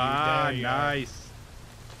went something? up. on you. Ah, There you are. nice.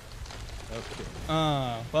 Okay.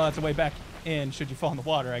 Well, that's a way back in should you fall in the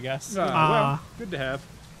water, I guess. Well, good to have.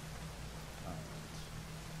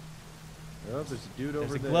 Oh, there's a dude There's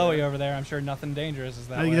over a there. glowy over there. I'm sure nothing dangerous is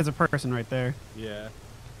that I think way. there's a person right there. Yeah.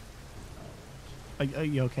 Are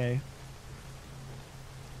you okay?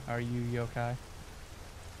 Are you yokai?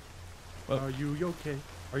 Are you okay?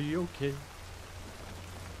 Are you okay?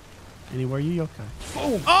 Anywhere you yokai.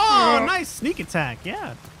 Boom! Oh, nice sneak attack.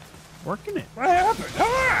 Yeah. Working it. What happened?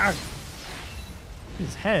 Ah!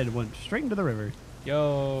 His head went straight into the river.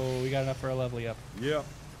 Yo, we got enough for a lovely up. Yep.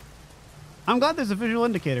 I'm glad there's a visual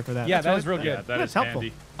indicator for that. Yeah, That's that was really- real Yeah, good. that That's is helpful.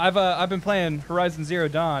 handy. I've been playing Horizon Zero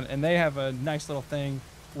Dawn, and they have a nice little thing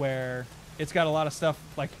where it's got a lot of stuff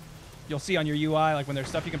like you'll see on your UI, like when there's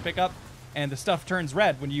stuff you can pick up, and the stuff turns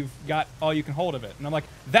red when you've got all you can hold of it. And I'm like,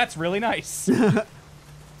 that's really nice.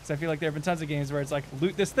 So I feel like there have been tons of games where it's like,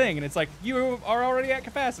 loot this thing, and it's like, you are already at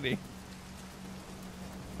capacity.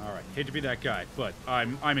 All right. Hate to be that guy, but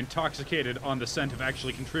I'm intoxicated on the scent of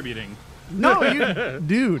actually contributing. No, you,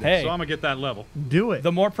 dude. Hey, So I'm gonna get that level. Do it.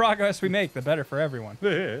 the more progress we make, the better for everyone.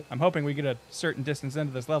 I'm hoping we get a certain distance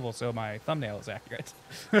into this level so my thumbnail is accurate.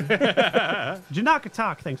 Janaka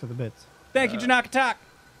Talk, thanks for the bits. Thank you, Janaka Talk.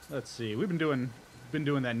 Let's see. We've been doing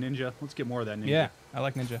that ninja. Let's get more of that ninja. Yeah, I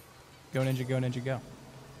like Ninja. Go Ninja, go Ninja, go.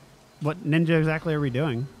 What ninja exactly are we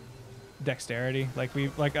doing? Dexterity, like we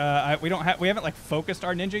haven't like focused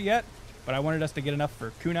our ninja yet, but I wanted us to get enough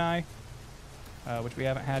for kunai, which we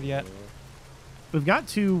haven't had yet. We've got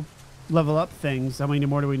 2 level up things. How many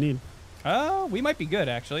more do we need? Oh, we might be good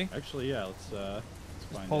actually. Actually, yeah. Let's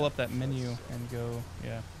find Pull out. up that menu and go.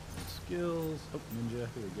 Yeah. Skills. Oh, ninja.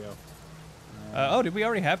 Here we go. Oh, did we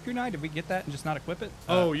already have kunai? Did we get that and just not equip it?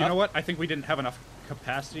 Oh, you up? know what? I think we didn't have enough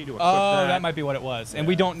capacity to equip Oh, that. that might be what it was. And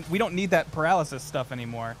Yeah. we don't need that paralysis stuff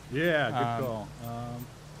anymore. Yeah, good call.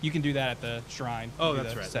 You can do that at the shrine. Oh, Do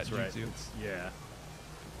that's the right. set That's right. jutsu. It's, yeah.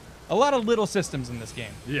 A lot of little systems in this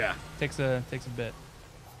game. Yeah. Takes a bit.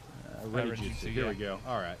 Ready Ready jutsu. jutsu, Here yeah. we go.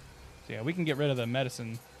 All right. So yeah, we can get rid of the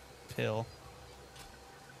medicine pill,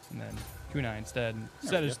 and then kunai instead.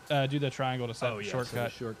 Instead, we just do the triangle to set Oh, yeah.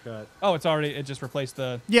 shortcut. So shortcut. Oh, it's already. It just replaced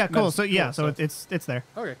the. Yeah, cool. medicine- So yeah, cool, so it's there.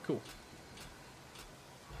 Okay, cool.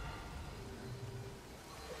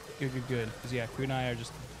 good. Because yeah, kunai are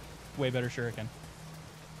just way better shuriken.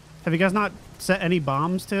 Have you guys not set any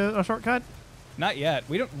bombs to a shortcut? Not yet.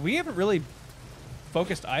 We haven't really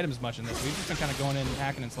focused items much in this. We've just been kind of going in and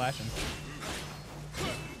hacking and slashing.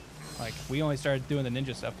 Like we only started doing the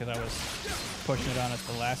ninja stuff because I was pushing it on at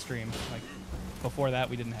the last stream. Like before that,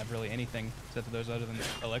 we didn't have really anything set to those other than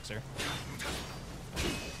elixir.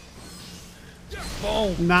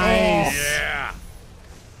 Boom. Nice. Yeah.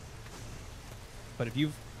 But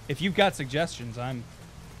if you've got suggestions, I'm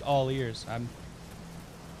all ears.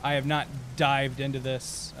 I have not dived into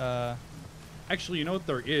this. Actually, you know what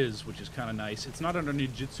there is, which is kind of nice. It's not under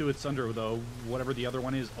ninjutsu. It's under whatever the other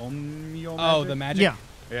one is. Onmyo. Oh, the magic. Yeah.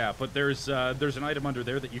 Yeah, but there's an item under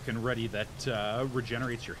there that you can ready that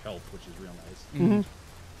regenerates your health, which is real nice. Mm-hmm.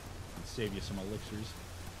 Can save you some elixirs.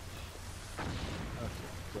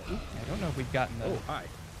 Okay. I don't know if we've gotten the Oh, hi.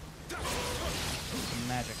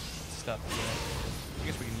 magic stuff yet. I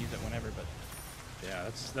guess we can use it whenever, but Yeah,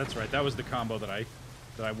 that's right. That was the combo that I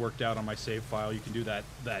worked out on my save file. You can do that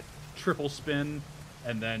triple spin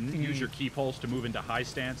and then use your key pulse to move into high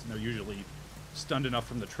stance, and they're usually stunned enough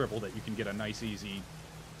from the triple that you can get a nice, easy,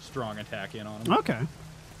 strong attack in on them. Okay.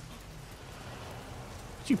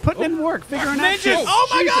 She putting in work, figuring out shit. Ninjas! Oh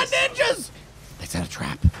my God, Jesus! ninjas! They set a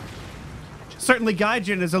trap. Certainly,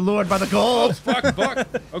 Gaijin is allured by the gold. Fuck.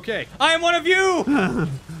 Okay. I am one of you.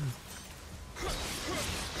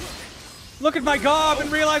 Look at my gob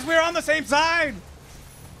and realize we're on the same side.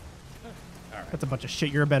 That's a bunch of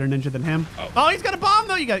shit. You're a better ninja than him. Oh, he's got a bomb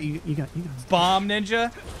though. You got. Bomb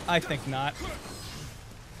ninja? I think not.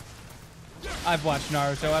 I've watched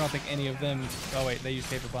Naruto. I don't think any of them. Oh wait, they use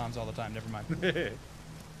paper bombs all the time. Never mind.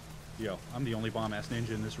 Yo, I'm the only bomb-ass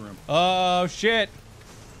ninja in this room. Oh shit!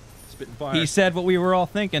 Spitting fire. He said what we were all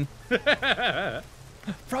thinking.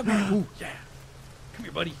 Frogman. Ooh, yeah. Come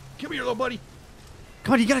here, buddy. Come here, little buddy.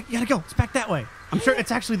 Come on, you gotta go. It's back that way. I'm sure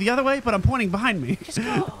it's actually the other way, but I'm pointing behind me. Just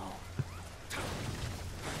go.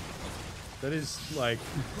 That is, like,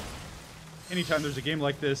 anytime there's a game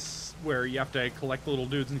like this where you have to collect the little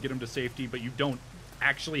dudes and get them to safety, but you don't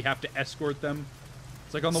actually have to escort them.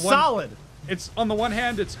 It's like on the one... Solid. It's, on the one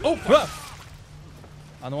hand, it's... Oh, fuck!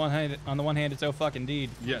 On the one hand, it's oh fuck indeed.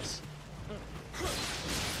 Yes.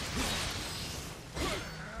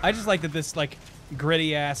 I just like that this like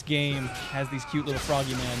gritty ass game has these cute little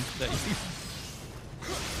froggy men that you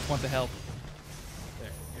want to help. There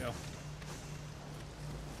you go.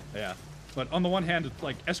 Yeah. But on the one hand, it's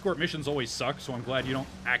like, escort missions always suck, so I'm glad you don't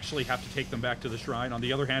actually have to take them back to the shrine. On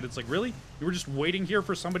the other hand, it's like, really? You were just waiting here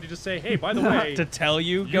for somebody to say, hey, by the way... to tell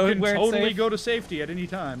you, you go can where totally it's safe. go to safety at any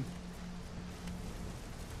time.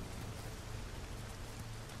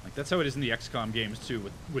 Like, that's how it is in the XCOM games, too,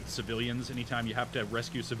 with civilians. Anytime you have to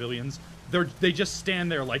rescue civilians, they just stand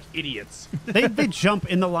there like idiots. they jump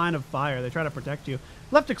in the line of fire. They try to protect you.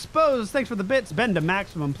 Left exposed, thanks for the bits. Bend to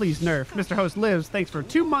maximum, please nerf. Mr. Host lives, thanks for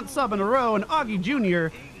 2 months sub in a row. And Augie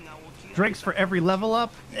Jr. drinks for every level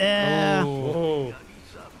up. Oh.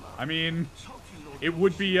 I mean, it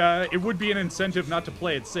would be an incentive not to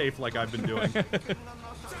play it safe like I've been doing.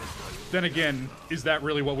 Then again, is that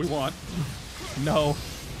really what we want? No.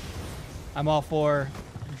 I'm all for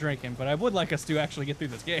drinking, but I would like us to actually get through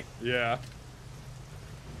this game. Yeah.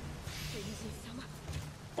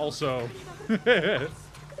 Also,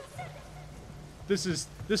 this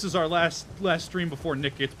is our last stream before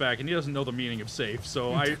Nick gets back, and he doesn't know the meaning of safe.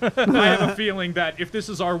 So I have a feeling that if this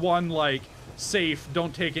is our one like safe,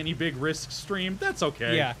 don't take any big risks stream, that's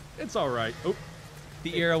okay. Yeah, it's all right. Oh,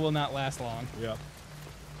 the era will not last long. Yeah.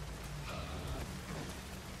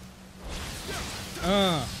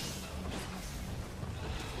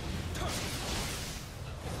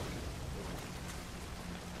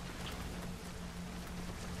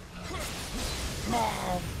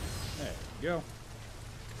 There you go.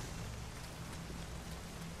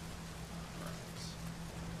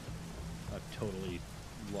 I've totally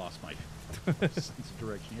lost my sense of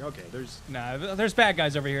direction here. Okay, there's bad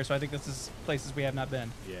guys over here, so I think this is places we have not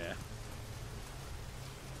been. Yeah.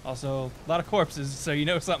 Also, a lot of corpses, so you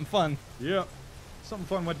know something fun. Yep. Something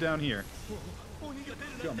fun went down here.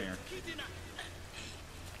 Come here.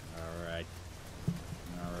 Alright.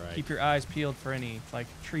 Alright. Keep your eyes peeled for any, like,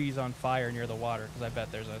 trees on fire near the water, because I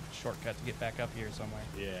bet there's a shortcut to get back up here somewhere.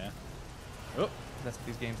 Yeah. Oh. That's what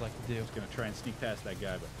these games like to do. I was going to try and sneak past that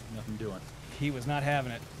guy, but nothing doing. He was not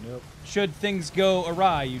having it. Nope. Should things go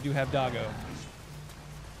awry, you do have Doggo.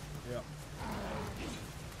 Yep.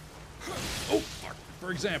 Oh, fuck.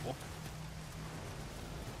 For example.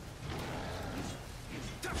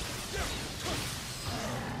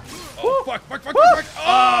 Oh, fuck.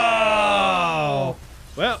 Oh!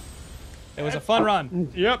 Well. It was a fun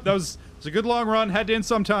run. Yep, that was a good long run. Had to end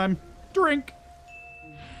sometime. Drink.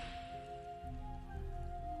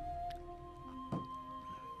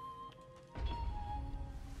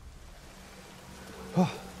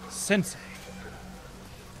 Sensei.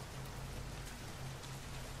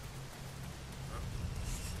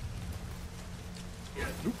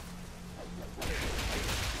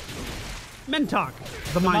 Mentok,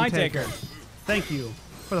 the Mind Taker. Taker. Thank you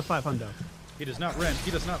for the 500. He does not rent.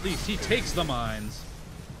 He does not lease. He takes the mines.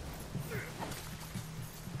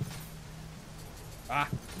 Ah,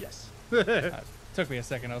 yes. Took me a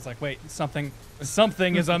second. I was like, wait, something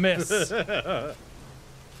is amiss.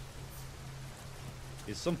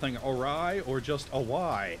 Is something awry or just a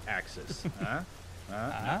Y axis? Huh?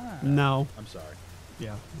 Ah. No. I'm sorry.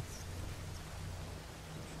 Yeah.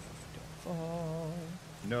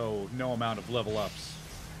 No amount of level ups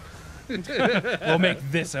We'll make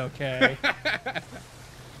this okay. I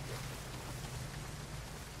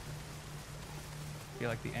feel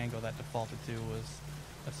like the angle that defaulted to was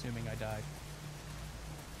assuming I died.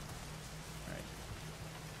 Alright.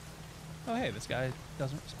 Oh, hey, this guy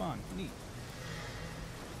doesn't respawn. Neat.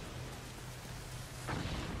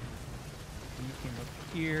 You came over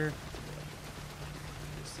here.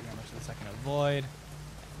 Just see how much of this I can avoid.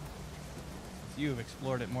 You've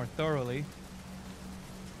explored it more thoroughly.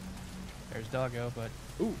 There's Doggo, but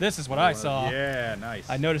Ooh, this is what I saw. Yeah, nice.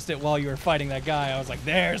 I noticed it while you were fighting that guy. I was like,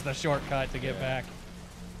 there's the shortcut to get back.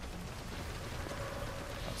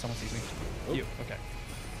 Oh, someone sees me. Oh. You, okay.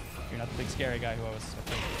 You're not the big scary guy who I was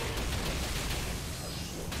afraid.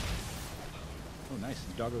 Oh, nice.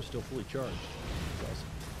 Doggo's still fully charged. That's awesome.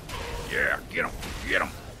 Yeah, get him! Get him!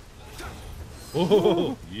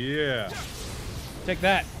 Oh, yeah. Take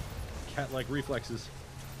that. Cat-like reflexes.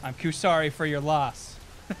 I'm sorry for your loss.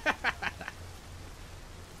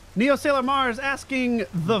 Neo Sailor Mars asking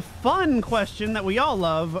the fun question that we all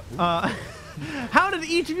love. How did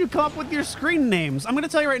each of you come up with your screen names? I'm going to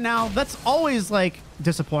tell you right now, that's always, like,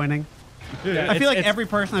 disappointing. Yeah, I feel like every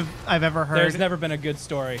person I've ever heard... There's never been a good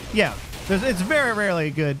story. Yeah, it's very rarely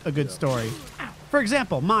a good story. For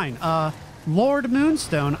example, mine, Lord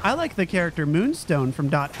Moonstone. I like the character Moonstone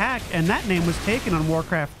from .hack, and that name was taken on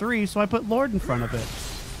Warcraft 3, so I put Lord in front of it.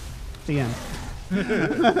 The end.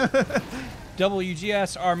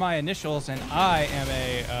 WGS are my initials, and I am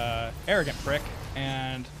a arrogant prick,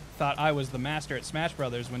 and thought I was the master at Smash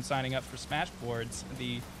Brothers when signing up for Smashboards,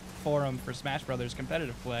 the forum for Smash Brothers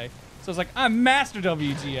competitive play. So I was like, I'm Master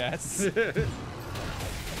WGS.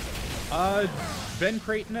 Ben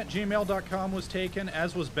Creighton at gmail.com was taken,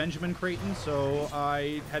 as was Benjamin Creighton, so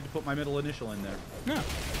I had to put my middle initial in there. Yeah.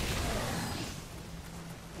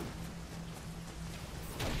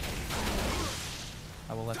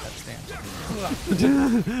 I will let that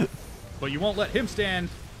stand. But you won't let him stand,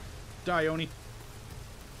 Dione.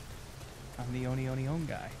 I'm the Oni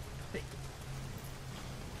guy.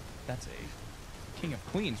 That's a King of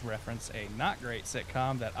Queens reference, a not great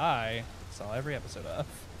sitcom that I saw every episode of.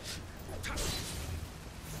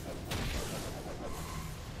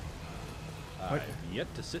 I've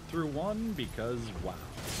yet to sit through one because, wow.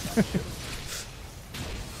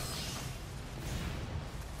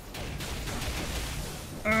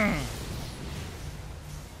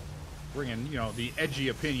 Bringing, you know, the edgy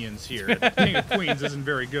opinions here. King of Queens isn't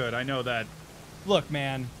very good. I know that. Look,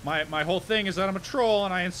 man. My whole thing is that I'm a troll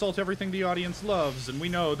and I insult everything the audience loves, and we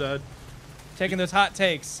know that Taking those hot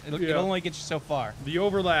takes, it'll only get you so far. the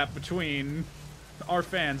overlap between our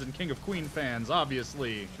fans and King of Queen fans,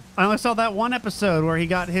 obviously. I only saw that one episode where he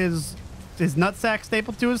got his nutsack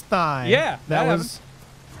stapled to his thigh. Yeah, that that was.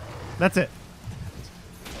 That's it.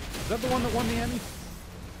 Is that the one that won the Emmy?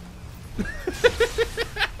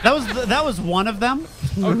 That was one of them.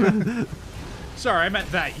 Okay. Sorry, I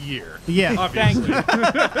meant that year. Yeah. Obviously. Thank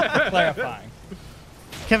you. Clarifying.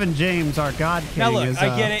 Kevin James, our God King. Now look, is,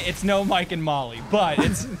 I get it. It's no Mike and Molly, but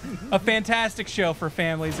it's a fantastic show for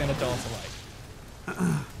families and adults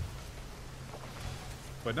alike.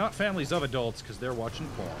 But not families of adults, because they're watching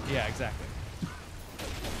porn. Yeah, exactly.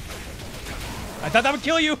 I thought that would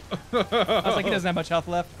kill you. I was like, he doesn't have much health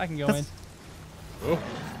left. I can go in. Oh.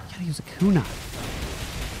 Gotta use a kunai.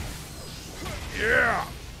 Yeah!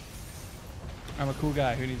 I'm a cool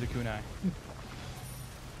guy. Who needs a kunai?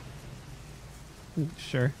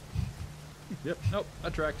 Sure. Yep, nope,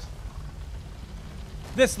 that tracks.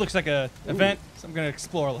 This looks like a event, so I'm gonna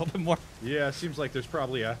explore a little bit more. Yeah, seems like there's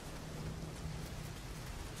probably a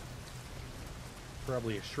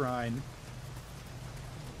shrine.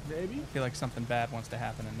 Maybe? I feel like something bad wants to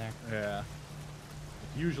happen in there. Yeah.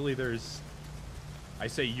 Usually there's... I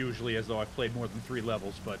say usually as though I've played more than 3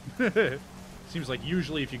 levels, but... Seems like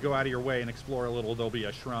usually if you go out of your way and explore a little, there'll be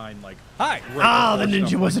a shrine, like... Hi! Ah, the before ninja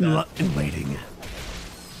stuff was like in waiting.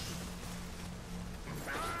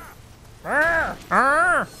 Yeah!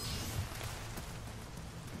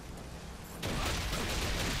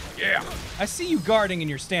 I see you guarding and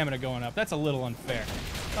your stamina going up. That's a little unfair.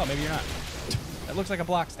 Oh, maybe you're not. That looks like a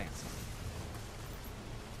block stance.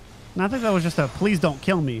 And I think that was just a please don't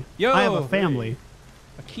kill me. Yo, I have a family.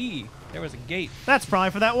 A key. There was a gate. That's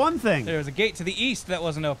probably for that one thing. There was a gate to the east that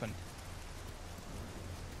wasn't open.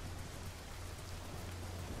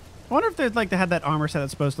 I wonder if they'd like to have that armor set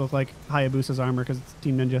that's supposed to look like Hayabusa's armor because it's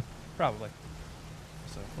Team Ninja. Probably.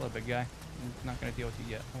 So, hello, big guy. I'm not going to deal with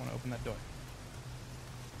you yet. I want to open that door.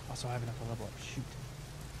 Also, I have enough to level up. Shoot.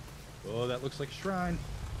 Oh, that looks like a shrine.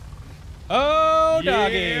 Oh,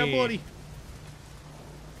 doggy. Yeah, buddy.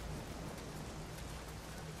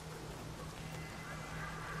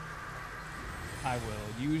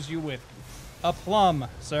 Use you with a plum,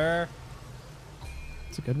 sir.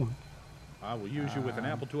 It's a good one. I will use you with an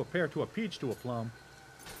apple to a pear to a peach to a plum.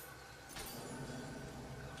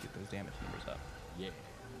 Get those damage numbers up. Yeah.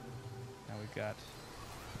 Now we've got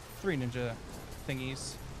 3 ninja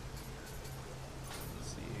thingies. Let's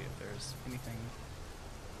see if there's anything.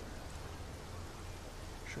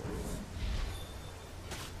 Sure.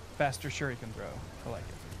 Faster shuriken throw. I like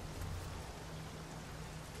it.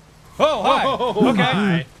 Oh, hi! Oh, okay.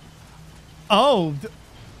 hi. Oh,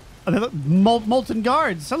 molten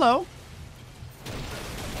guards. Hello.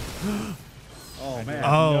 Oh, man.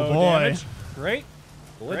 Oh, No boy. damage. Great.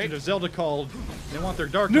 The Legend Great. of Zelda called. They want their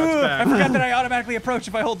dark No, nuts I back. forgot that I automatically approach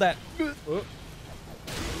if I hold that. Oh,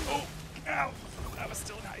 Oh, ow. That was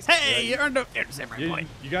still nice. Hey, you earned a samurai you, point.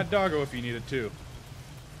 you got doggo if you need it too.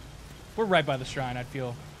 We're right by the shrine, I'd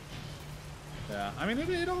feel. Yeah, I mean,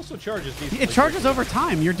 it also charges decently. It charges over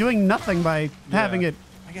time. You're doing nothing by having it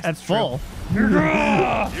I guess at that's true. full.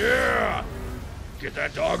 Yeah! Get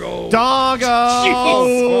that doggo! Doggo!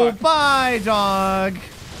 Oh, fuck. Bye, dog.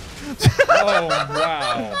 Oh,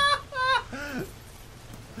 wow.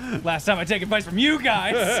 Last time I take advice from you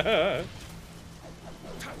guys.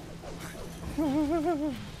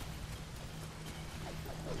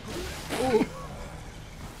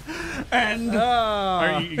 And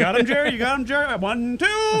Ah. you got him, Jerry. You got him, Jerry. 1, 2.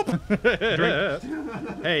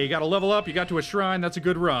 Hey, you gotta level up. You got to a shrine. That's a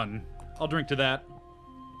good run. I'll drink to that.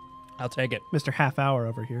 I'll take it. Mr. Half Hour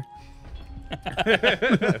over here.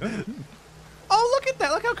 Oh, look at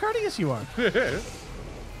that. Look how courteous you are.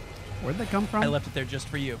 Where'd they come from? I left it there just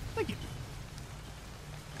for you. Thank you.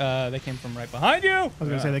 They came from right behind you. I was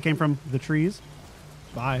going to say they came from the trees.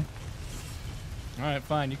 Bye. All right,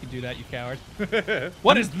 fine. You can do that, you coward.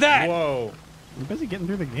 What is that? Whoa. I'm busy getting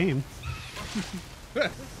through the game.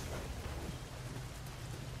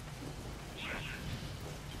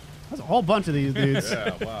 That's a whole bunch of these dudes.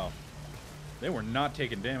 Yeah, wow. They were not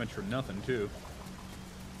taking damage for nothing, too.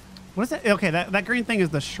 What is that? Okay, that green thing is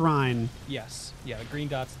the shrine. Yes. Yeah, the green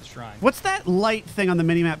dot's the shrine. What's that light thing on the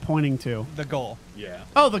minimap pointing to? The goal. Yeah.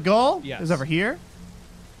 Oh, the goal? Yes. Is over here?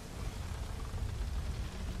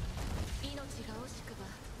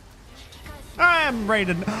 I'm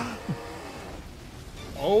ready to...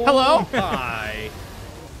 Oh, Hello? hi.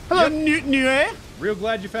 Hello, Yep. Nue. Real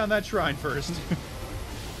glad you found that shrine first.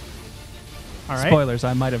 All right. Spoilers,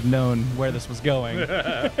 I might have known where this was going. All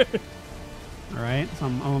right. So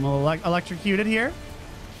I'm a little electrocuted here.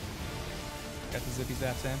 Got the zippy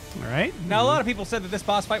zaps in. All right. Now, a lot of people said that this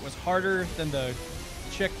boss fight was harder than the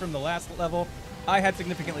chick from the last level. I had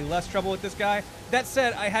significantly less trouble with this guy. That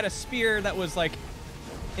said, I had a spear that was like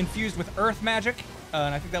infused with earth magic,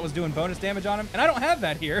 and I think that was doing bonus damage on him. And I don't have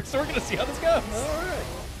that here, so we're gonna see how this goes. All right.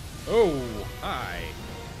 Oh, hi.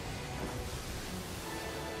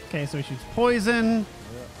 Okay, so he shoots poison.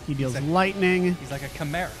 He deals lightning. He's like a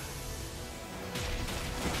chimera.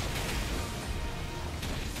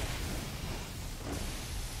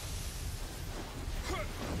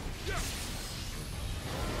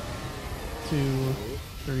 Two,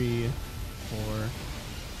 three, four,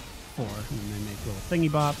 four. And then they make little thingy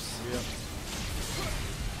bops.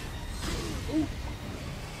 Yep.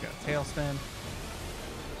 Got a tailspin.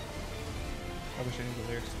 I wish I knew the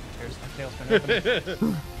lyrics. Tailspin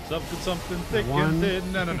opening. Something, something thick One, and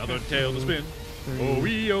thin, and another tail to spin. three. Oh,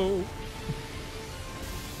 E-O. And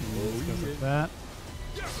this goes like that.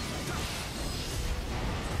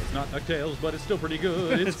 It's not DuckTales, but it's still pretty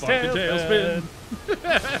good. It's It's fucking tailspin.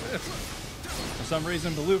 tailspin. For some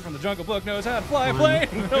reason, Baloo from the Jungle Book knows how to fly a One,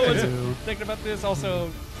 plane. No one's two. thinking about this.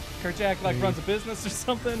 Also, Kerchak like runs a business or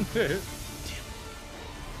something.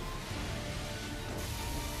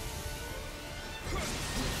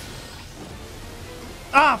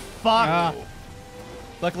 Ah, fuck. Ah.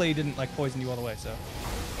 Luckily, he didn't like poison you all the way. So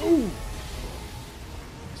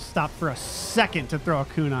Stopped for a second to throw a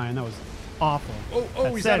kunai, and that was awful. Oh,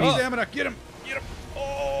 That he's said, out of stamina. Get him. Get him.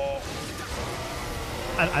 Oh.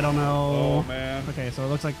 I don't know. Oh, man. Okay, so it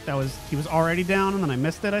looks like he was already down, and then I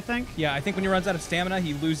missed it, I think. yeah, I think when he runs out of stamina,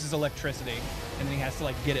 he loses electricity, and then he has to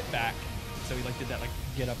like get it back. So he like did that like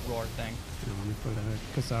get up roar thing. Now, let me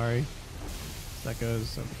put Kasari. So that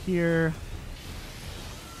goes over here.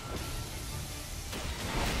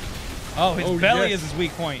 Oh, his Oh, belly yes. is his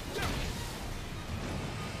weak point.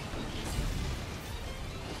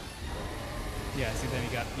 Yeah, see, then he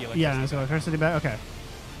got the electricity. Yeah, no, so electricity back. Okay.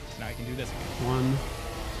 So now he can do this. 1,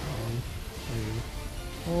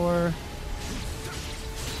 2, 3, 4.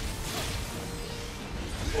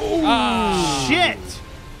 Ah! Shit!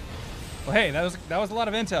 Well, hey, that was a lot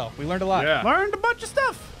of intel. We learned a lot. Yeah. Learned a bunch of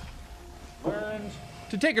stuff. Learned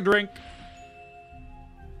to take a drink.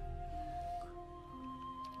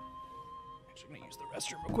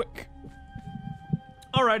 restroom real quick.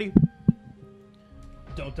 Alrighty.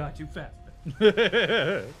 Don't die too fast.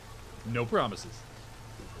 No promises.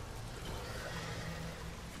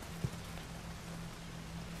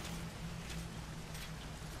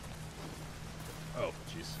 Oh,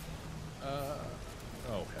 jeez.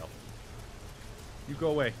 Oh, hell. You go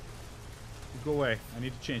away. You go away. I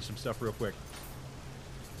need to change some stuff real quick.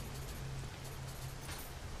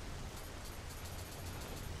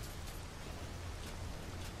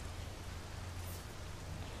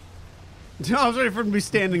 I was ready for him to be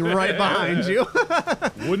standing right behind you.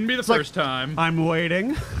 Wouldn't be the like- first time. I'm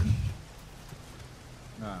waiting.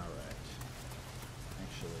 Alright.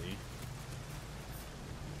 Actually,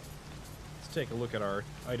 let's take a look at our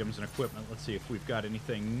items and equipment. Let's see if we've got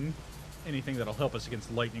anything that'll help us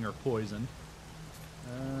against lightning or poison.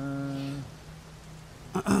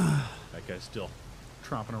 That guy's still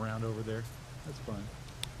tromping around over there. That's fine.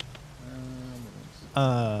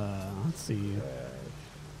 Let's see.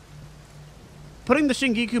 Putting the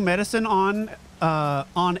Shingiku medicine on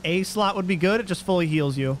a slot would be good. It just fully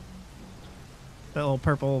heals you. That little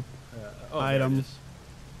purple item.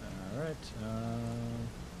 All right.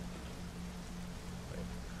 Wait,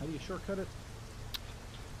 how do you shortcut it?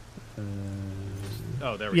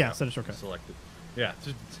 Oh, there we go. Yeah, set a shortcut. Selected. Yeah.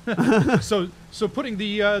 so putting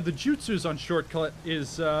the jutsus on shortcut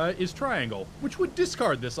is triangle, which would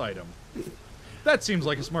discard this item. That seems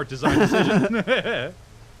like a smart design decision.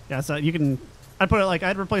 Yeah, so you can. I'd put it like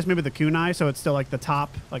I'd replace maybe the kunai, so it's still like the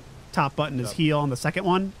top button is Yep. heal on the second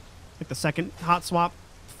one, like the second hot swap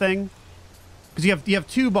thing, because you have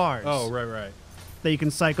two bars. Oh, right. That you can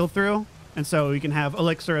cycle through, and so you can have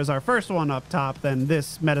elixir as our first one up top, then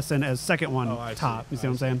this medicine as second one I top. see. You see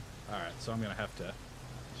what I'm saying? All right, so I'm gonna have to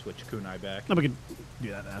switch kunai back. No, we could do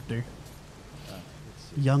that after. Let's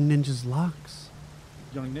see. Young Ninja's locks.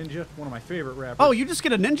 Young Ninja, one of my favorite rappers. Oh, you just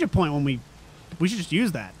get a ninja point when we should just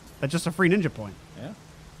use that. That's just a free ninja point. Yeah.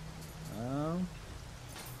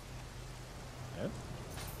 Yeah.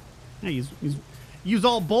 Yeah, use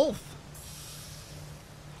all both.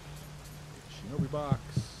 Shinobi box.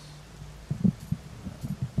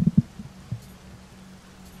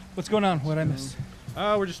 What's going on? What I missed?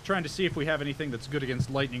 We're just trying to see if we have anything that's good against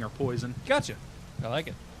lightning or poison. Gotcha. I like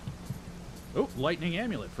it. Oh, lightning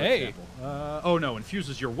amulet, for Hey. example. Oh no,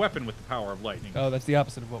 infuses your weapon with the power of lightning. Oh, that's the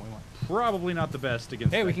opposite of what we want. Probably not the best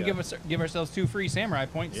against. Hey, we that can guy. give ourselves 2 free samurai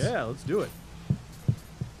points. Yeah, let's do it.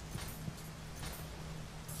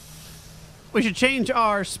 We should change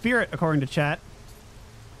our spirit according to chat.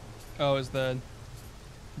 Oh, is the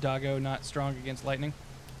doggo not strong against lightning?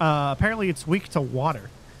 Apparently, it's weak to water.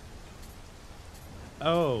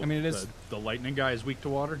 Oh, I mean, it is- the lightning guy is weak to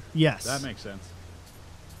water. Yes. That makes sense.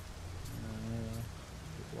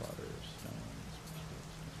 Water, stones.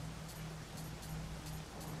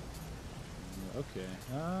 Okay.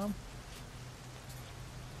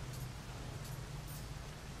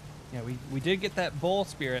 Yeah, we did get that bull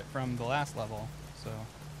spirit from the last level, so.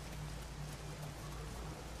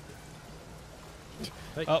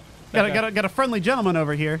 Hey. Oh, that guy- Got a friendly gentleman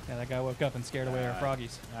over here. Yeah, that guy woke up and scared away our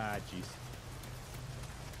froggies. Jeez.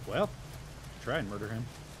 Well, try and murder him.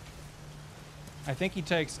 I think he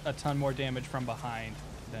takes a ton more damage from behind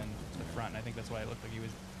than the front. And I think that's why it looked like he was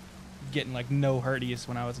getting like no hurties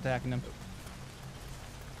when I was attacking him.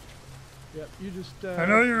 Yep, you just.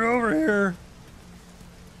 you're over here.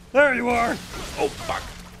 There you are. Oh fuck!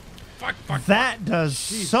 Fuck! That does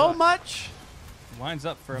so much. Winds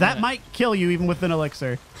up for a That minute. might kill you even with an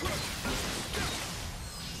elixir. Let's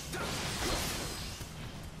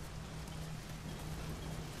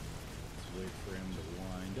wait for him to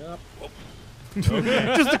wind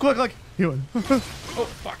up. Just a quick like healing. Oh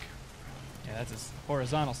fuck! Yeah, that's his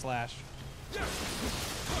horizontal slash.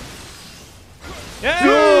 Yeah!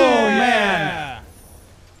 Oh, man.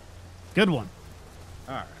 Good one.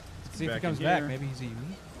 All right. Let's see if he in comes back. here. Maybe he's a unique.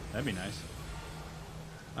 That'd be nice.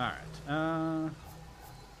 All right.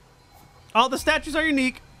 All the statues are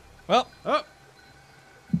unique. Well, Oh.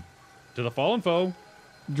 To the fallen foe.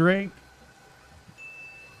 Drink.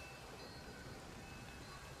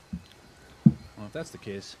 Well, if that's the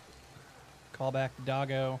case. call back the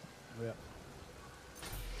doggo. Yep.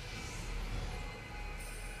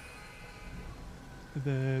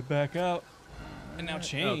 The back out. And now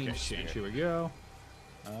change. Okay, change. Here we go.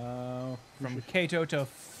 From Kato to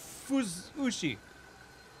Ushi.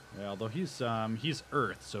 Yeah, although he's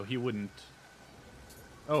Earth, so he wouldn't.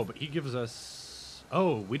 Oh, but he gives us.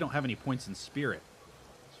 Oh, we don't have any points in Spirit,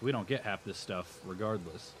 so we don't get half this stuff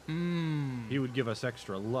regardless. He would give us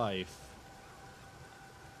extra life.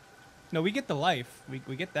 No, we get the life. We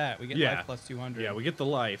get that. We get life plus 200. Yeah, we get the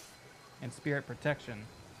life. and spirit protection.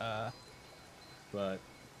 But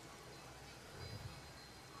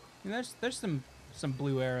There's some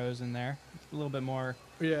blue arrows in there. A little bit more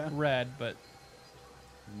yeah, red, but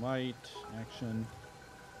might action.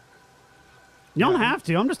 You don't Yeah. have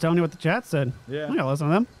to. I'm just telling you what the chat said. Yeah. I gotta listen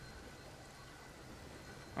to them.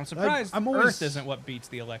 I'm surprised I'm always- Earth isn't what beats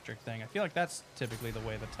the electric thing. I feel like that's typically the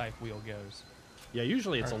way the type wheel goes. Yeah,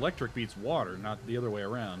 usually it's Or- electric beats water, not the other way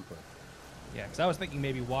around. But Yeah, because I was thinking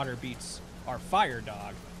maybe water beats our fire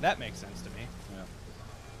dog. That makes sense to me. yeah.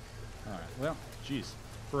 All right. Well, geez,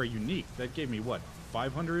 for a unique, that gave me what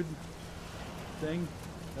 500 thing.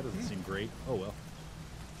 That doesn't seem great. Oh well.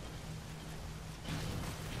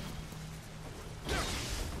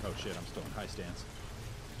 Oh shit! I'm still in high stance.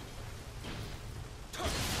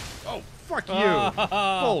 Oh fuck you!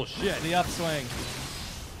 Bullshit! The upswing.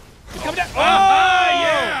 He's coming down. Oh,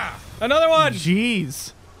 yeah! Another one.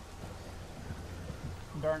 Jeez.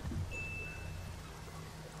 Darn.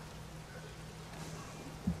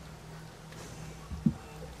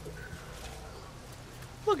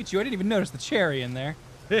 Look at you. I didn't even notice the cherry in there.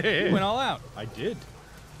 You went all out. I did.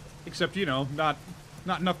 Except, you know, not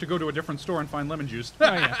enough to go to a different store and find lemon juice. Oh,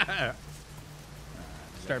 yeah.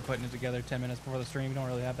 Start putting it together 10 minutes before the stream. You don't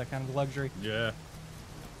really have that kind of luxury. Yeah.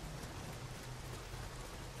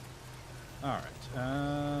 All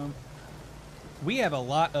right. We have a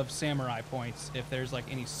lot of samurai points if there's like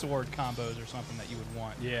any sword combos or something that you would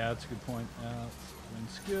want. Yeah, that's a good point. Main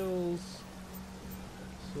skills.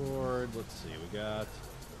 Sword. Let's see.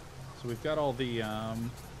 So we've got all the.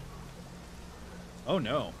 Oh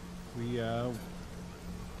no, we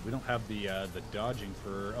don't have the dodging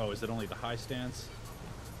for. Oh, is it only the high stance?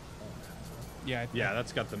 Yeah. Yeah,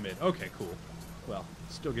 that's got the mid. Okay, cool. Well,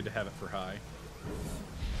 still good to have it for high.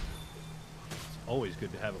 It's always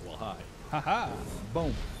good to have it while high. Haha.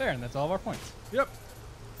 Boom. There, and that's all of our points. Yep.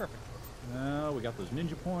 Perfect. We got those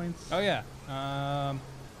ninja points. Oh yeah.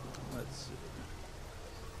 Let's see.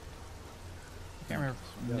 I can't remember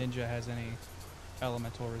if Yep. Ninja has any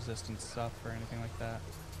elemental resistance stuff or anything like that.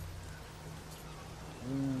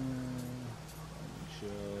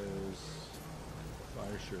 Shows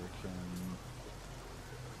fire shuriken.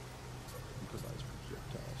 Improvise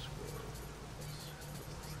projectile squares.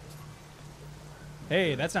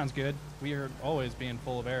 Hey, that sounds good. We are always being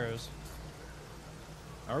full of arrows.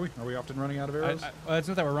 Are we? Are we often running out of arrows? Well, it's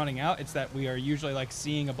not that we're running out. It's that we are usually like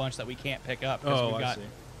seeing a bunch that we can't pick up because Oh, we've I got see.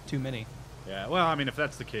 too many. Yeah. Well, I mean, if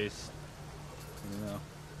that's the case, you know.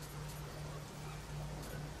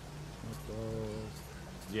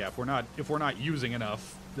 Yeah, if we're not using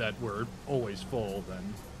enough that we're always full,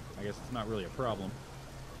 then I guess it's not really a problem.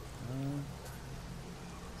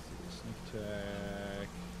 Let's see, sneak attack,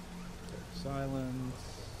 silence.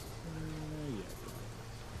 Yeah.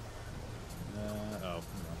 Oh, no,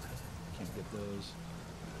 can't get those.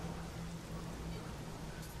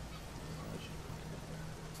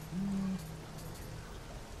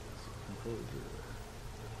 Composure.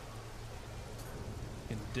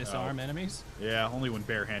 You can disarm enemies. Yeah, only when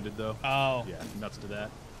barehanded though. Oh. Yeah, nuts to that.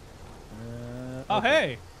 Oh, okay.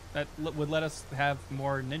 hey. That would let us have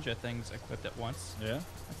more ninja things equipped at once. Yeah.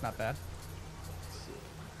 That's not bad. Let's see.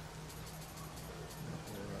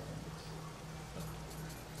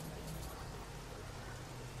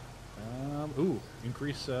 Ooh,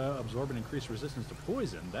 increase absorb and increase resistance to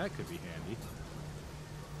poison. That could be handy.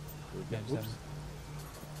 Yeah, just Oops. have-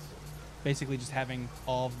 basically just having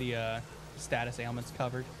all of the status ailments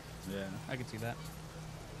covered. Yeah. I can see that.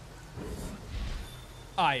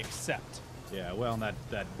 I accept. Yeah. Well, and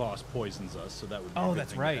that boss poisons us, so that would be a Oh, good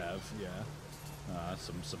that's thing right. to have. Yeah.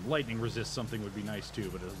 Some lightning resist something would be nice too,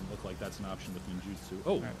 but it doesn't look like that's an option with ninjutsu.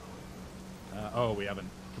 Oh. Right. We haven't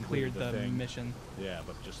Cleared completed the thing. mission. Yeah,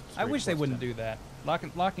 but just. I wish they +10. wouldn't do that.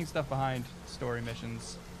 Locking stuff behind story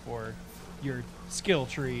missions for your skill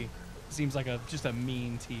tree seems like just a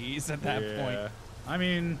mean tease at that point. I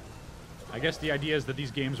mean, I guess the idea is that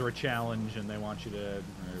these games are a challenge and they want you to,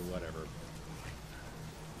 or whatever.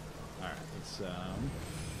 All right, let's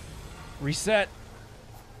Reset.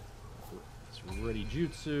 ready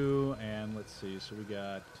jutsu, and let's see. So we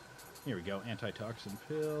got, here we go, antitoxin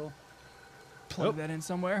pill. Plug Oh. that in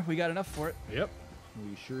somewhere. We got enough for it. Yep,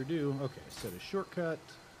 we sure do. Okay, set a shortcut.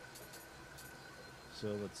 So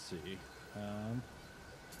let's see.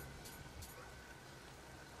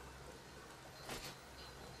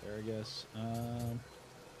 There, I guess. And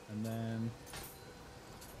then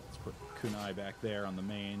let's put kunai back there on the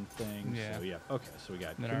main thing. Yeah. So yeah. Okay, so we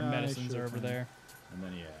got. And then our kunai, medicines are over shuriken, there. And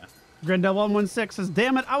then yeah. Grendel116 says,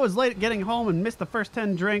 "Damn it, I was late getting home and missed the first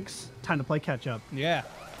 10 drinks. Time to play catch up. Yeah.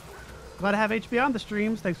 Glad to have HB on the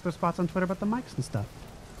streams. Thanks for the spots on Twitter about the mics and stuff."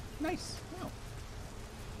 Nice. Oh.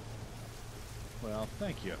 Well,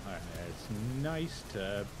 thank you. It's nice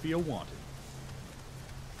to feel wanted.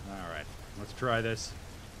 All right, let's try this.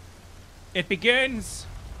 It begins.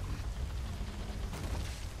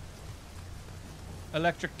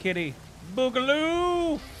 Electric Kitty.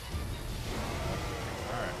 Boogaloo! All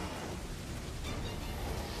right.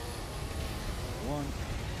 One.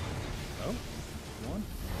 Oh. One.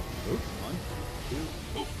 Oop. 1, 2,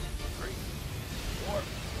 3, 4.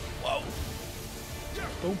 Whoa!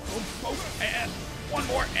 Boom, boom, boom, and one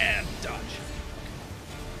more, and dodge.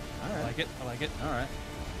 All right. I like it. I like it. All right.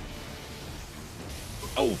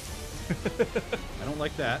 Oh! I don't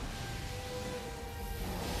like that. 1,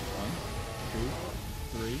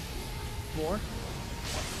 2, 3, 4.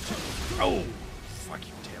 Oh! Fuck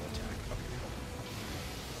you, tail attack. Okay.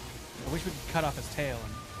 I wish we could cut off his tail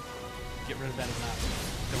and get rid of that as an option.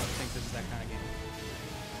 Don't think this is that kind of game.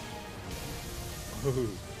 Ooh.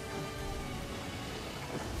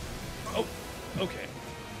 Oh, okay.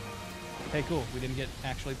 Hey, cool. We didn't get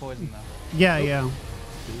actually poisoned, though. Yeah, yeah. 2,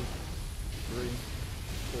 3,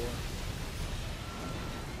 4.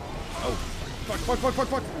 Oh,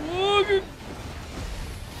 fuck.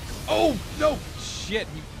 Oh, no! Shit,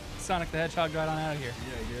 you Sonic the Hedgehog got on out of here.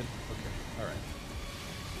 Yeah, he did. Okay, all right.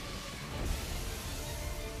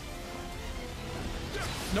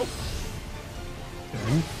 Nope.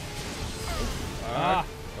 Ah.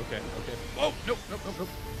 Okay. Oh, nope. 2,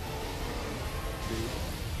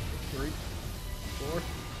 3, 4. Okay.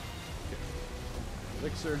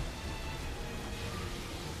 Elixir.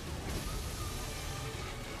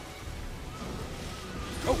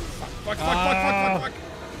 Oh, fuck.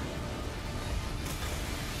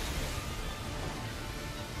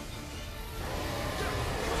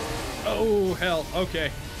 Oh, hell.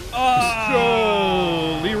 Okay.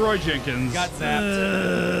 So, Leroy Jenkins. Got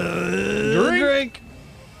zapped. Drink.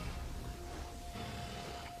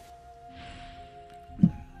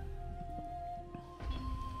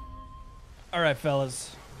 All right,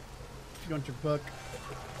 fellas. If you want your book.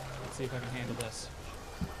 Let's see if I can handle this.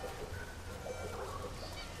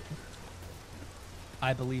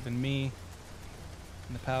 I believe in me,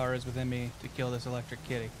 and the power is within me to kill this electric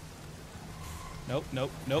kitty. Nope. Well,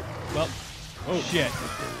 oh shit.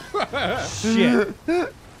 Shit.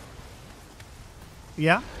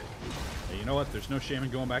 Yeah? Hey, you know what? There's no shame in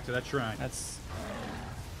going back to that shrine. That's.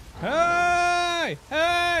 Hey!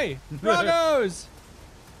 Ruggos!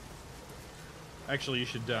 Actually, you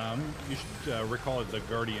should recall it the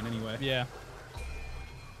Guardian anyway. Yeah.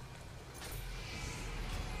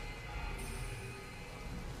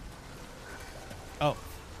 Oh.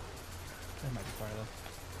 That might be part of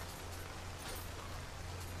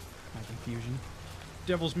my confusion.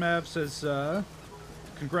 Devil's Mav says,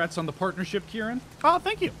 congrats on the partnership, Kieran. Oh,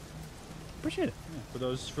 thank you. Appreciate it. Yeah, for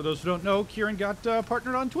those who don't know, Kieran got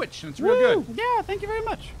partnered on Twitch, and it's real Woo! good. Yeah, thank you very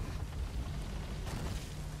much.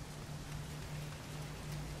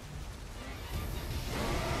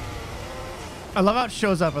 I love how it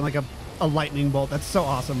shows up in like a lightning bolt. That's so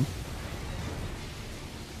awesome.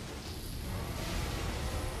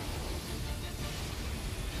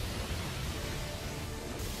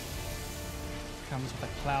 Comes with a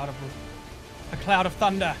cloud of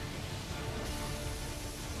thunder. I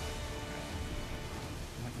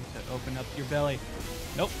want you to open up your belly.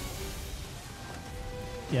 Nope.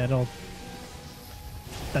 Yeah, it'll.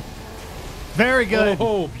 That. Very good.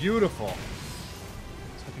 Oh, beautiful. I was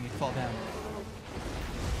hoping you'd fall down.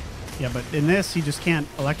 Yeah, but in this, he just can't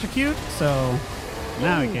electrocute, so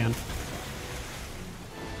now he can. Yeah,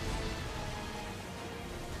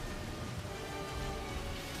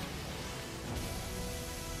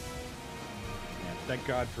 thank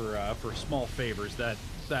God for small favors. That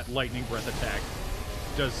lightning breath attack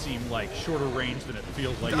does seem like shorter range than it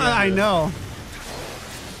feels like. I know.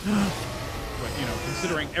 But, you know,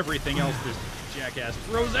 considering everything else this jackass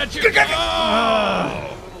throws at you.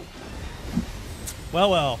 Oh!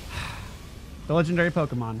 Well. The legendary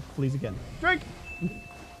Pokemon, please again. Drink.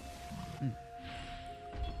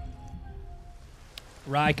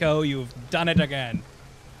 Raikou, you've done it again.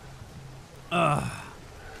 Hang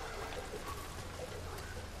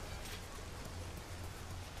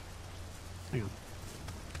on.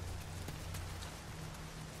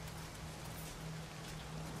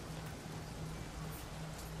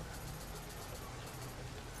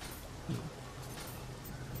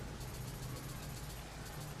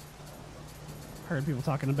 Heard people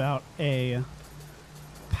talking about a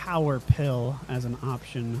power pill as an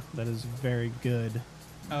option that is very good.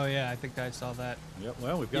 Oh yeah, I think I saw that. Yep,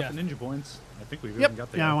 well, we've got Yeah. the ninja points. I think we've Yep. even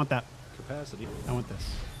got the Yeah, I want that. capacity. I want this.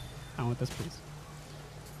 I want this, please.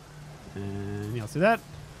 And yeah, let's do that.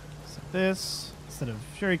 Set this. Instead of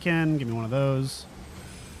shuriken, give me one of those.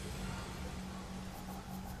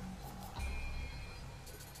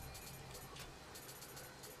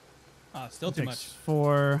 Still too much.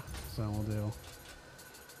 4, so we'll do.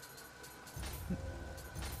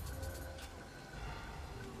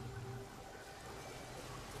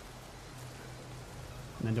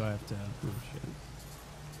 And then do I have to? Oh shit!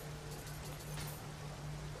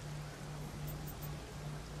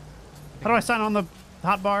 How do I sign on the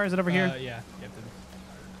hot bar? Is it over here? Yeah. You have to,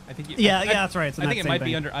 I think. Yeah, that's right. It's in I that think it same might thing.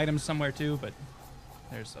 be under items somewhere too, but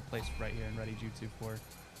there's a place right here in Ready Jutsu for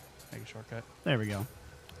make a shortcut. There we go.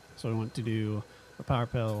 So we want to do a power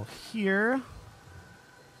pill here.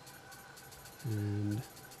 And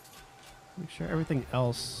make sure everything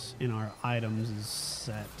else in our items is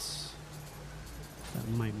set. That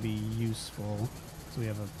might be useful. So we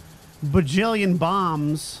have a bajillion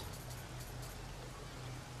bombs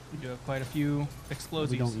We do have quite a few we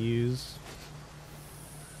explosives. don't use.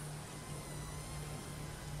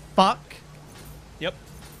 Fuck Yep.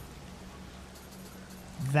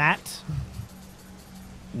 that.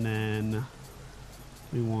 And then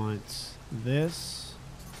we want this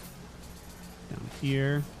down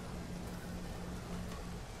here.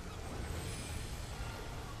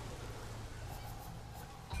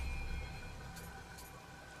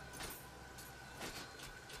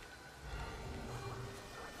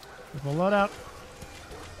 We'll load out.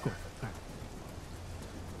 Cool. All right.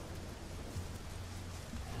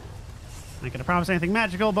 I ain't gonna promise anything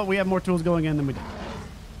magical, but we have more tools going in than we did.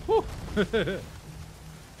 Whew. Come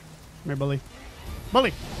here, bully.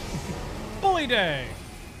 Bully! Bully day.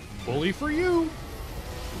 Bully for you.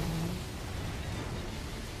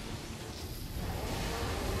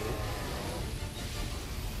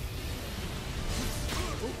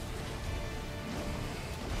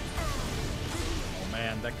 Oh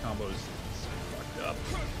man, that combo's fucked up.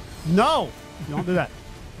 No! Don't do that.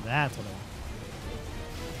 That's what I want.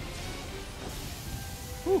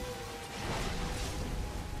 Whew.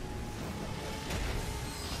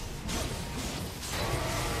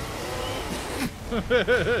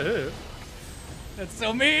 That's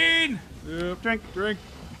so mean. Yep. Drink. Drink.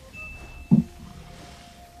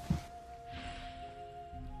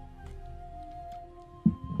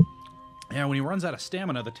 Yeah, when he runs out of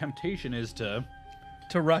stamina, the temptation is to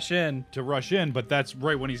rush in. rush in, but that's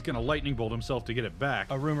right when he's gonna lightning bolt himself to get it back.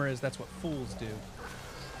 A rumor is that's what fools do.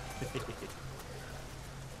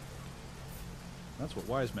 That's what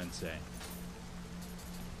wise men say.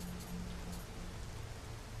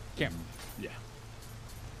 Can't. Yeah.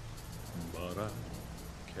 But I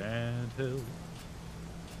can't help.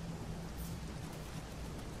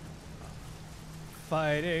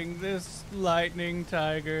 Fighting this lightning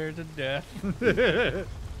tiger to death. Oh, I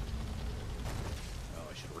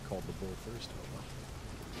should have recalled the bull first. Hold on.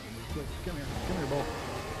 Come here. Come here, bull.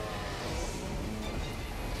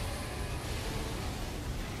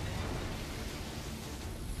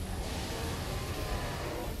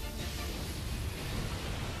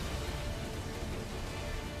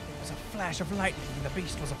 It was a flash of lightning and the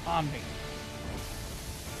beast was upon me.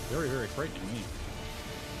 Very, very frightening to me.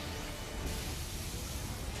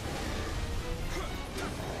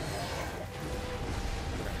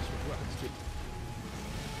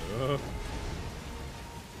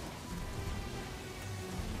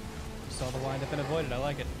 Saw the wind up and avoided. I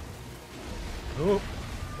like it. Oh.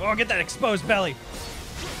 Oh, get that exposed belly.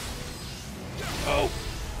 Oh.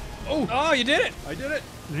 Oh. Oh, you did it. I did it.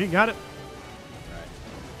 You got it. Right.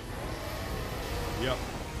 Yep.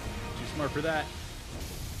 Too smart for that.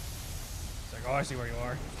 It's like, oh, I see where you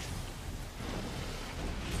are.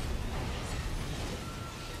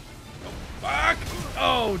 Fuck!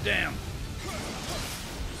 Oh, damn.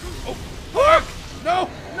 Oh, fuck! No!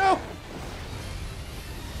 No!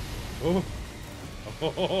 Oh.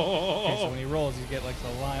 Okay, so when he rolls, you get like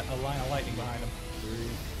a line of lightning behind him. 3,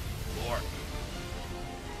 4.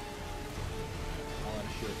 All out of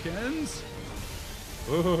shurikens.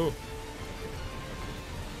 Oh.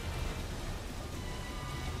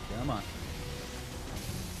 Come on.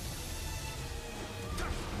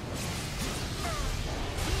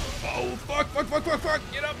 Oh, fuck, fuck, fuck, fuck, fuck.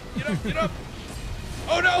 Get up, get up, get up.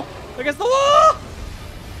 Oh, no. Against the wall!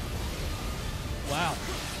 Wow.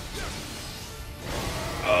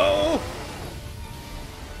 Oh.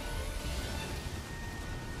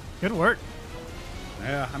 Good work.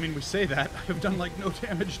 Yeah, I mean, we say that. I've done, like, no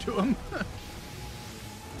damage to him. Yeah,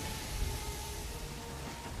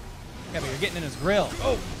 but you're getting in his grill.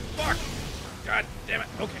 Oh, fuck. God damn it.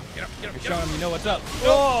 Okay, get up, get up, You're get showing up. him you know what's up.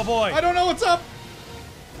 Oh, boy. I don't know what's up.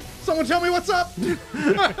 Someone tell me what's up.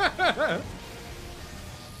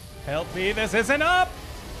 Help me, this isn't up!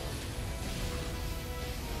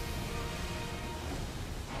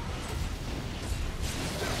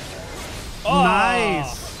 Oh.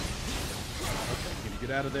 Nice. Gonna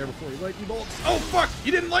get out of there before he lightning bolts. Oh fuck!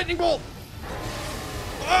 You didn't lightning bolt.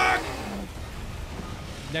 Fuck!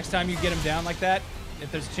 Next time you get him down like that,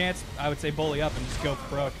 if there's a chance, I would say bully up and just go for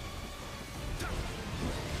broke.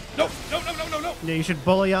 No, no, no, no, no, no. Yeah, you should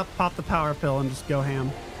bully up, pop the power pill, and just go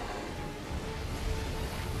ham.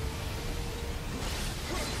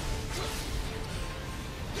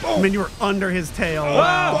 Oh. I mean, you were under his tail. Oh,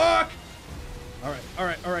 Wow. fuck! All right, all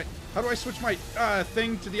right, all right. How do I switch my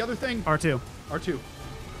thing to the other thing? R2. R2.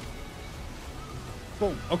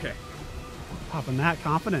 Boom. Okay. Popping that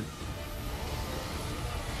confident.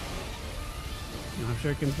 You don't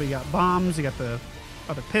have shurikens, but you got bombs. You got the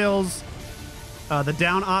other pills. The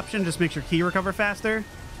down option just makes your key recover faster.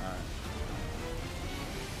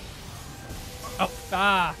 Oh,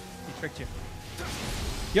 he tricked you.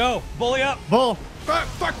 Yo, bully up. Bull. Fuck!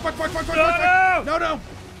 Fuck! Fuck! Fuck! Fuck! Fuck! No, fuck. no! No! No!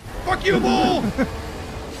 Fuck you, bull!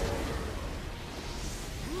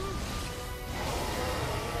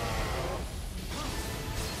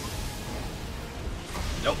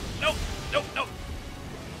 Nope! Nope! Nope! Nope!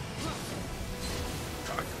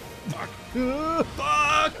 Fuck! Fuck!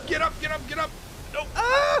 Fuck! Get up! Get up! Get up! Nope!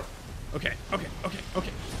 Ah! Okay! Okay! Okay!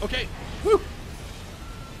 Okay! Okay! Woo!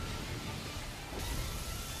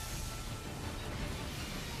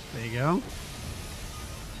 There you go.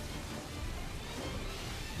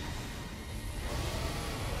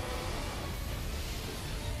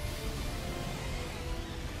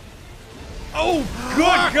 Oh,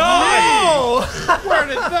 good God! Where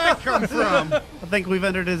did that come from? I think we've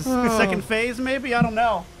entered his second phase, maybe? I don't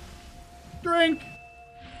know. Drink.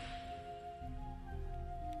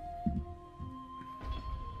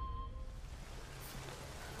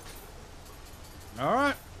 All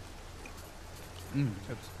right.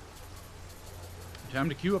 Time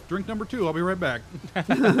to queue up drink number 2. I'll be right back.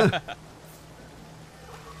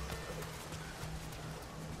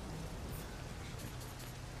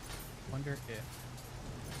 Wonder if.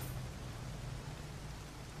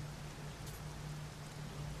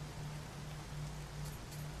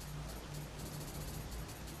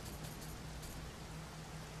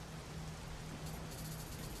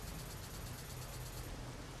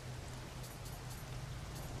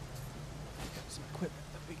 Got some equipment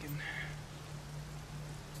that we can.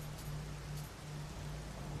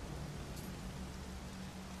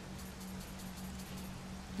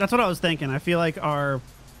 That's what I was thinking. I feel like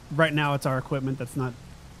right now it's our equipment that's not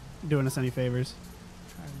doing us any favors.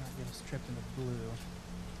 Try to not get us tripped into blue.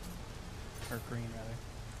 Or green,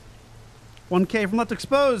 rather. 1K from Left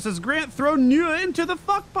Exposed says, Grant, throw Nua into the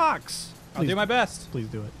fuck box. I'll do my best. Please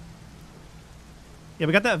do it. Yeah,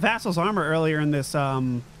 we got that Vassal's armor earlier in this.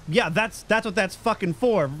 Yeah, that's what that's fucking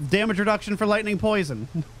for. Damage reduction for lightning poison.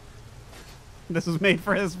 This was made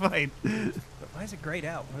for his fight. But why is it grayed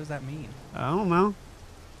out? What does that mean? I don't know.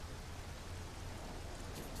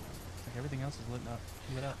 Like everything else is lit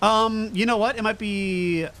up. You know what? It might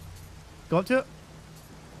be. Go up to it.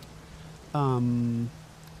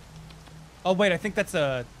 Oh wait, I think that's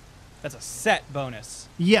a set bonus.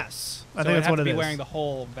 Yes, I So think I'd that's have what to it be is. wearing the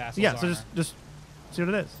whole Vassal's Yeah, armor. so just see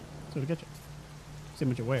what it is. See what it gets you. See how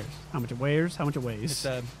much it wears. How much it wears. How much it weighs. It's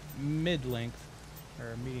a mid-length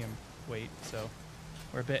or medium weight, so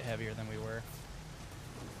we're a bit heavier than we were.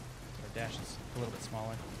 Our dash is a little bit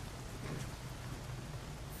smaller.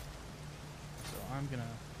 So I'm gonna.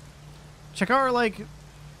 Check our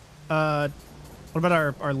what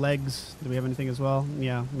about our legs? Do we have anything as well?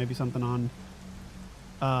 Yeah, maybe something on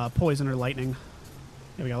poison or lightning.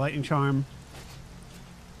 Yeah, we got lightning charm.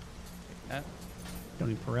 Take that. Don't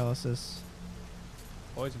need paralysis.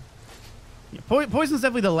 Poison. Yeah, poison's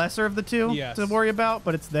definitely the lesser of the two Yes. to worry about,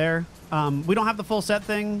 but it's there. We don't have the full set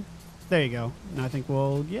thing. There you go. And I think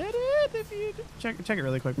we'll get it if you check it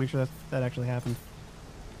really quick. Make sure that actually happened.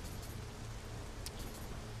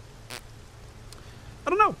 I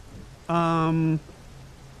don't know.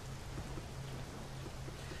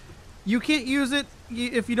 You can't use it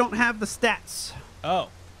if you don't have the stats. Oh. All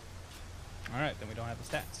right, then we don't have the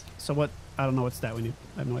stats. So what? I don't know what stat we need.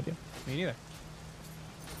 I have no idea. Me neither.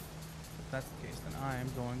 If that's the case, then I am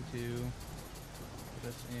going to put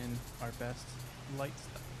us in our best light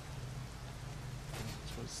stuff. I think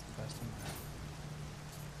this was the best in that.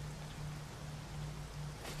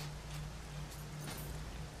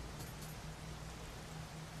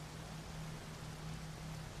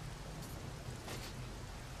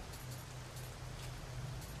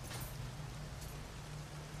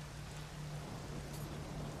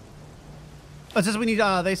 It says we need.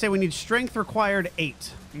 They say we need strength required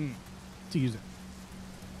 8 to use it.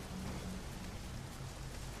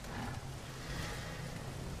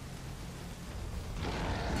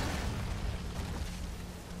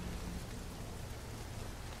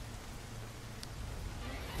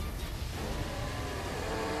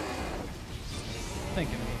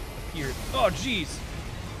 Oh, jeez.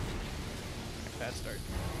 Bad start.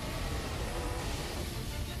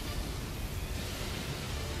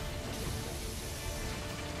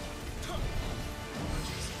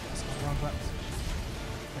 Wrong buttons.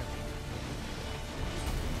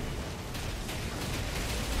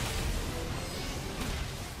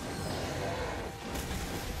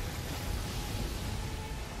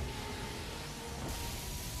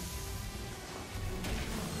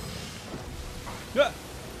 Yeah.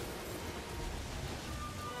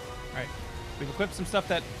 All right, we've equipped some stuff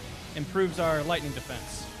that improves our lightning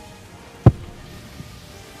defense.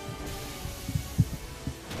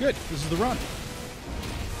 Good. This is the run.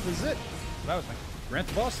 This is it. That's what I was thinking. Grant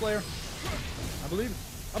the boss slayer. I believe.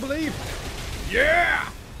 I believe. Yeah.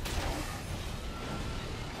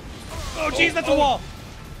 Oh, jeez, that's a wall.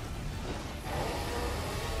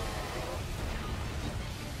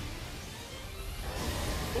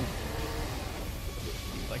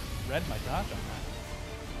 Like read my dodge on that.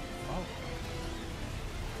 Oh.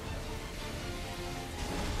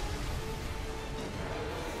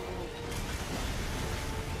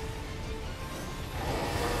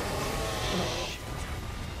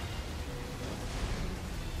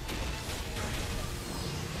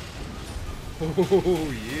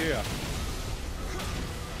 Oh yeah.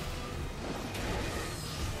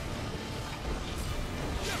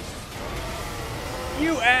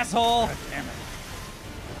 You asshole! God damn it.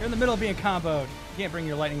 You're in the middle of being comboed. You can't bring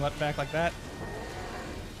your lightning back like that.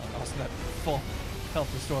 Oh, also, that full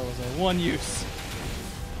health restore was a one use.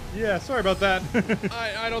 Yeah, sorry about that.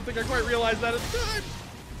 I don't think I quite realized that at the time.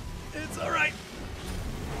 It's all right.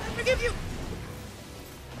 I forgive you.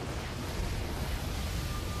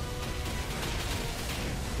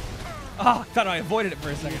 Oh, I thought I avoided it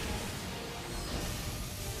for a second.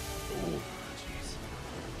 Oh, jeez.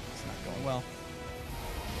 It's not going well.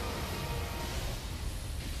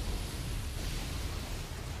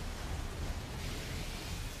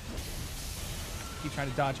 Keep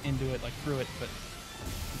trying to dodge into it, like through it, but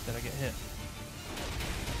instead I get hit.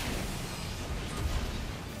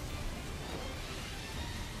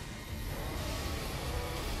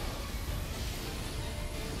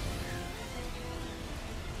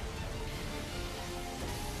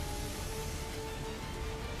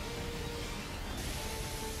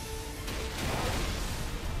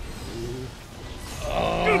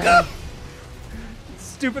 Oh.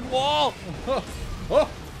 Stupid wall!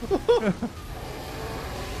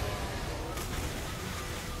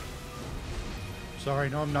 Sorry,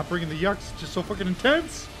 no, I'm not bringing the yucks. It's just so fucking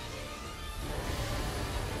intense.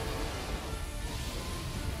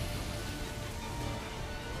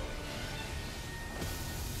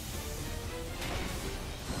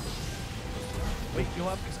 Wait, go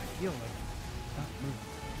up because I feel like it's not moving.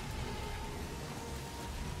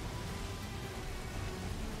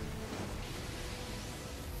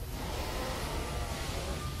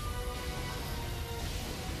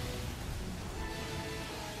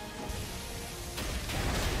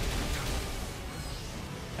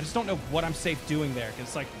 I just don't know what I'm safe doing there, because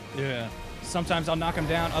it's like, Yeah. sometimes I'll knock him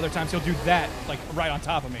down, other times he'll do that, like right on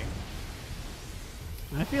top of me.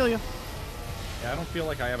 I feel you. Yeah, I don't feel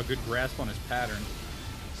like I have a good grasp on his pattern.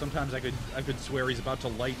 Sometimes I could swear he's about to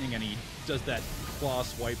lightning and he does that claw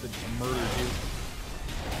swipe that just murders you.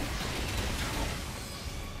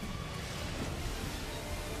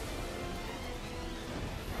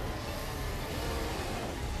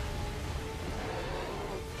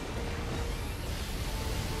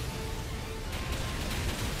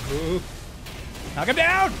 Ooh. Knock him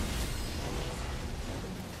down!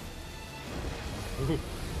 Ooh.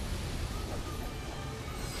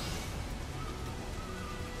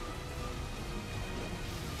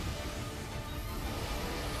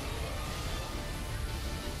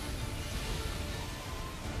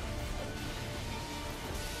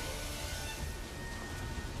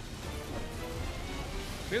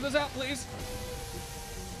 Clear those out, please.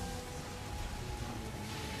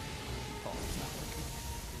 Oh, it's not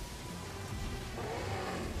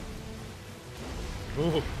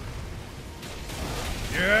working. Ooh.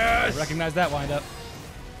 Yes! I recognize that windup.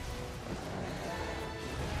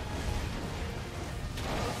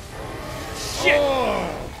 Shit!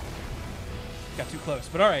 Oh! Got too close,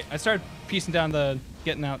 but all right. I started piecing down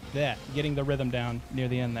getting the rhythm down near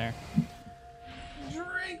the end there.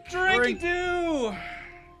 Drink, do.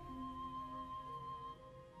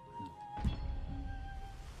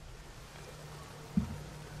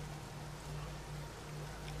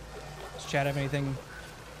 Does Chad have anything?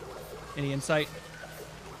 Any insight?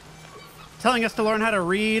 Telling us to learn how to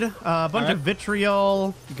read. A bunch of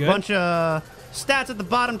vitriol. Good. Bunch of stats at the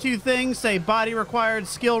bottom. Two things say body required,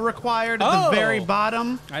 skill required at the very Oh.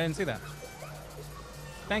 bottom. I didn't see that.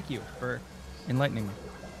 Thank you for enlightening me.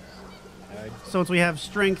 So once we have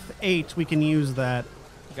strength 8, we can use that.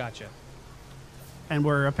 Gotcha. And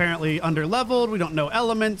we're apparently under-leveled. We don't know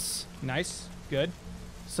elements. Nice. Good.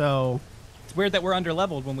 So It's weird that we're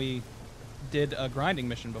under-leveled when we did a grinding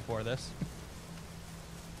mission before this.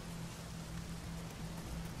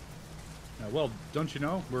 Well, don't you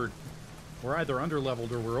know we're either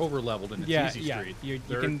under-leveled or we're over-leveled, and it's easy street.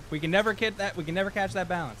 We can never get that. We can never catch that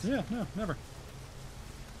balance. Yeah, no, never.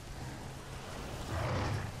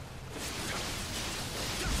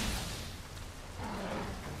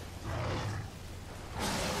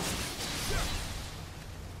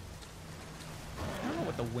 I don't know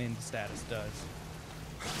what the wind status does.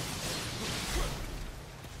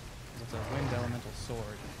 It's a wind elemental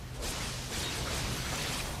sword.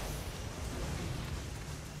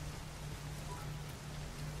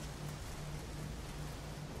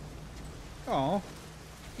 Oh,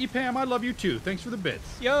 Pam, I love you too. Thanks for the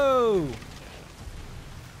bits. Yo!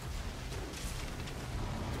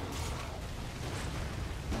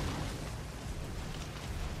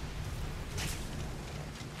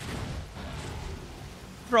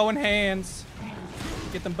 Throwing hands.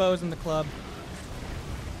 Get them bows in the club.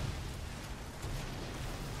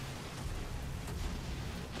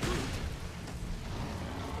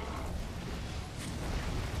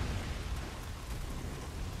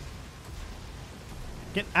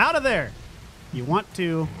 get out of there. You want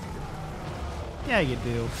to. Yeah, you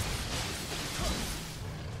do.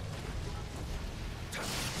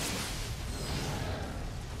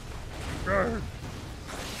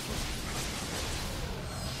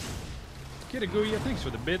 Kitaguya, thanks for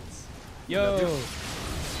the bits. Yo!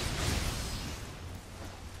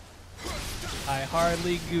 I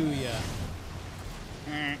hardly goo ya.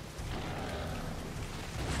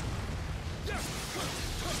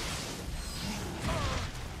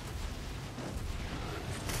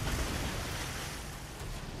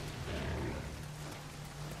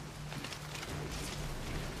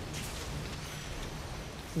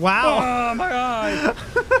 Wow. Oh my god!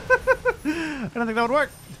 I don't think that would work.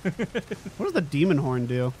 What does the demon horn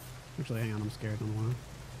do? Actually, hang on. I'm scared. I don't want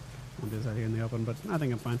to do that here in the open, but I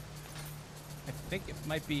think I'm fine. I think it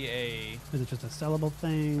might be a... Is it just a sellable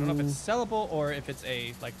thing? I don't know if it's sellable or if it's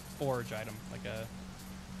a, like, forge item. Like a...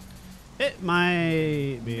 It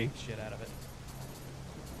might be. Make shit out of it.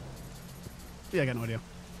 Yeah, I got no idea.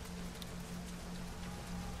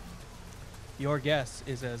 Your guess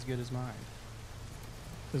is as good as mine.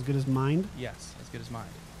 As good as mind? Yes, as good as mine.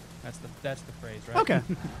 That's the phrase, right? Okay.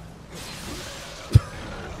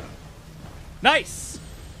 Nice!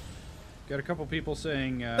 Got a couple people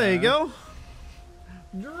saying... There you go.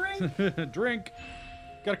 Drink! Drink!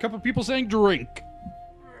 Got a couple people saying drink.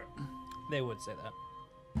 They would say that.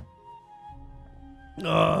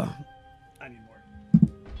 Ugh. I need more.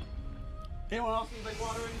 Anyone else need like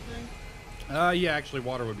water or anything? Yeah, actually,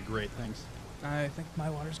 water would be great. Thanks. I think my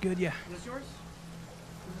water's good, yeah. Is this yours?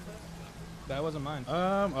 That wasn't mine.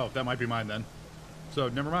 Oh, that might be mine then. So,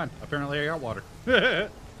 never mind. Apparently, I got water. NP.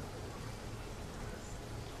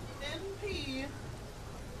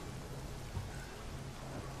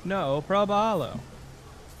 No, probalo.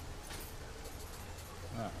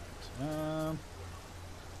 Alright.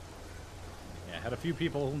 Yeah, had a few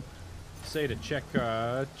people say to check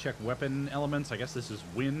weapon elements. I guess this is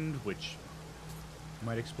wind, which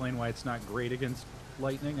might explain why it's not great against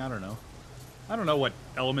lightning. I don't know. I don't know what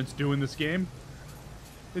elements do in this game.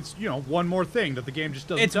 It's, you know, one more thing that the game just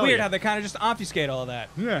doesn't tell you. It's weird how they kind of just obfuscate all of that.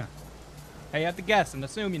 Yeah. Hey, you have to guess and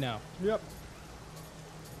assume you know. Yep.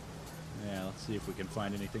 Yeah, let's see if we can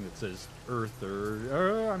find anything that says earth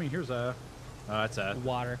or... I mean, here's a... it's a...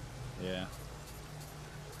 Water. Yeah.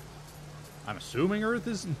 I'm assuming earth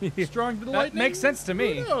is strong to the That lightning? makes sense to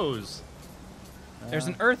me. Who knows? There's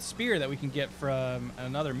an earth spear that we can get from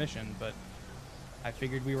another mission, but I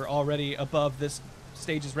figured we were already above this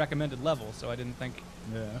stage's recommended level, so I didn't think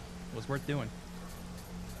Yeah. it was worth doing.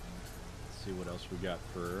 Let's see what else we got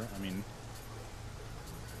for... I mean...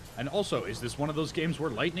 And also, is this one of those games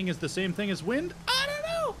where lightning is the same thing as wind? I don't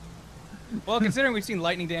know! Well, considering we've seen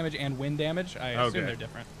lightning damage and wind damage, I assume Okay. they're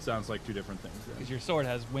different. Sounds like two different things. Then. Because your sword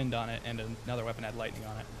has wind on it, and another weapon had lightning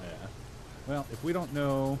on it. Yeah. Well, if we don't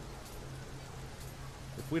know...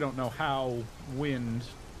 If we don't know how wind...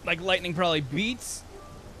 Like, lightning probably beats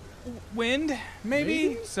wind, maybe?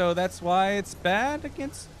 Maybe? So that's why it's bad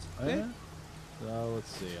against it? Yeah. So, let's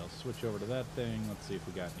see. I'll switch over to that thing. Let's see if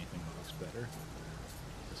we got anything that looks better.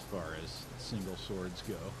 As far as single swords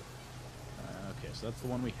go. Okay, so that's the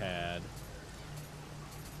one we had.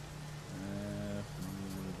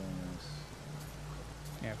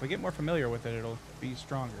 Yeah, if we get more familiar with it, it'll be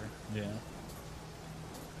stronger. Yeah.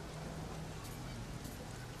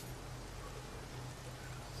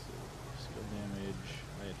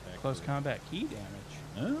 close combat key damage.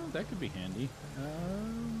 Oh, that could be handy.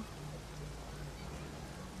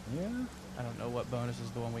 Yeah. I don't know what bonus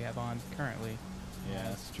is the one we have on currently. Yeah,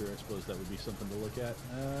 that's true. I suppose that would be something to look at.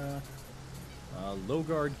 Low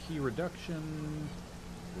guard key reduction,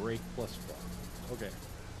 break +5. Okay.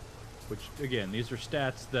 Which, again, these are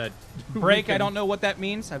stats that... Break, I don't know what that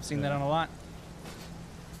means. I've seen that on a lot.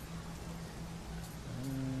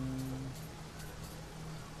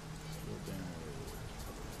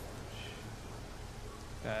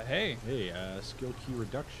 Hey. Hey, skill key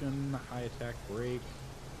reduction, high attack break.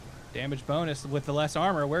 Damage bonus with the less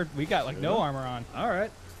armor. We got like no armor on. All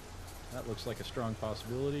right. That looks like a strong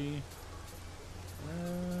possibility.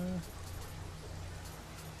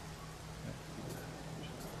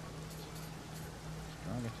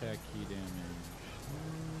 Strong attack key damage.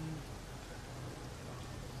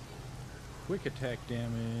 Quick attack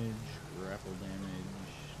damage. Grapple damage.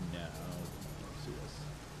 No. Let's see this.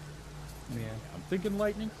 Yeah. I'm thinking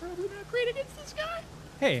lightning. Probably not great against this guy.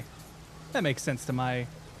 Hey, that makes sense to my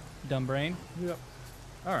dumb brain. Yep.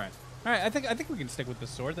 All right. All right, I think we can stick with this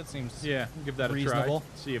sword. That seems Yeah, we'll give that reasonable. a try.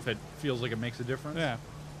 See if it feels like it makes a difference. Yeah.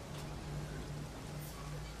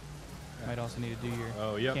 Might also need to do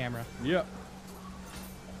your camera. Yep.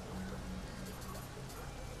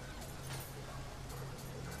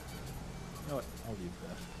 You know what? I'll leave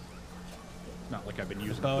that. It's not like I've been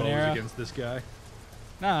using bow and bows arrow. against this guy.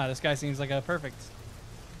 Nah, this guy seems like a perfect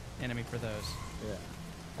enemy for those. Yeah.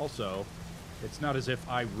 Also, it's not as if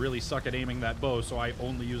I really suck at aiming that bow, so I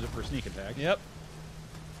only use it for sneak attacks. Yep.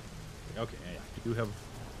 Okay, yeah, do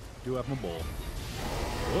have my bowl.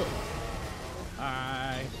 Whoa.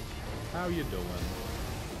 Hi. How you doing?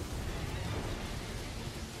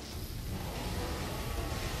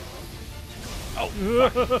 Oh,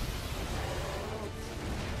 fuck.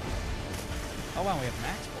 Oh wow, we have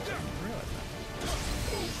max bolt. I didn't realize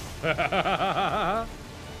that.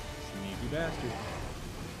 Sneaky bastard.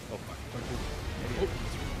 Oh, fuck.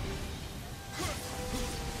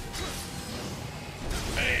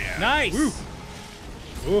 Man. Nice. Woo.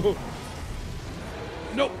 Whoa.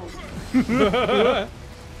 Nope.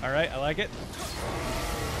 All right, I like it.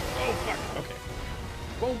 Oh, fuck. Okay.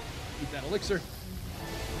 Boom. Eat that elixir. 1,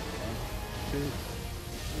 2,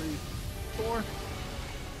 3, 4.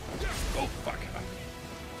 Oh, fuck.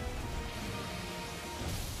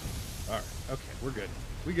 All right. Okay, we're good.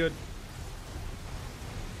 We good.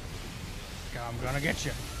 I'm gonna get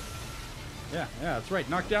you. Yeah, that's right.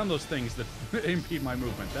 Knock down those things that impede my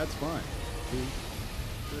movement. That's fine. 2,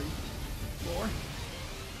 3, 4.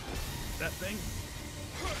 That thing.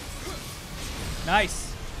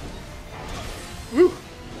 Nice. Woo!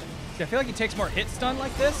 See, I feel like he takes more hit stun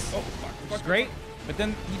like this. Oh, fuck. Which is great, but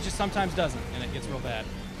then he just sometimes doesn't, and it gets real bad.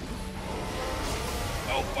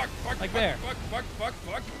 Oh, fuck, fuck, Like fuck, there. fuck, fuck, fuck,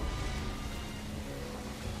 fuck.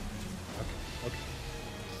 Okay.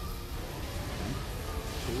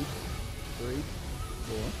 1, 2, 3,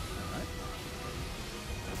 4. All right.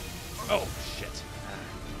 Oh, shit.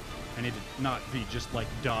 I need to not be just like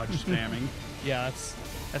dodge spamming. Yeah,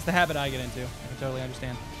 that's the habit I get into. I can totally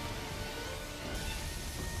understand.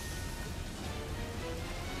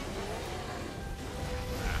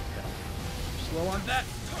 Slow on that.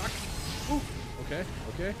 Fuck. Ooh. Okay,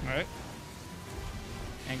 okay. All right.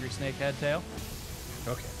 Angry snake head tail.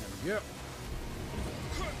 Okay, there we go.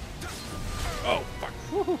 Oh, fuck.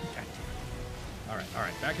 Woo-hoo. All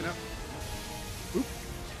right, backing up. Oop.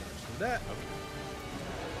 Just do that. Okay.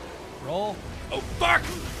 Roll. Oh, fuck!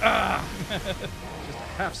 Ah! Just a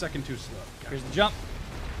half second too slow. Here's the jump.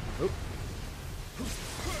 Oop.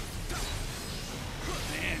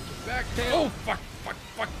 And get back tail. Oh, fuck, fuck,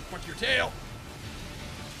 fuck, fuck your tail.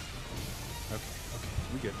 Okay,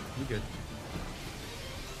 we good, we good.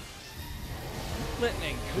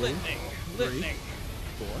 Lightning, 2, lightning, 3, lightning.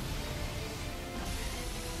 4.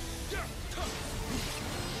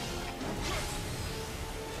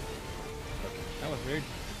 That was weird.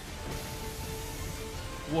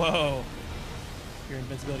 Whoa. Your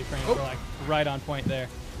invincibility frames are like right on point there.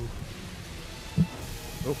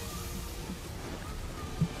 Oh.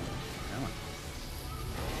 Come on.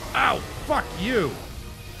 Ow! Fuck you!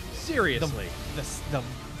 Seriously. The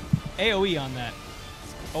AoE on that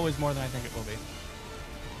is always more than I think it will be.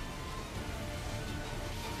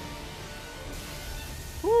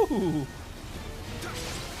 Woo!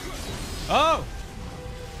 Oh!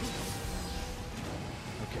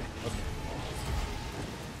 Okay.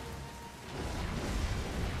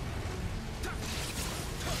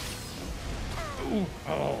 Ooh.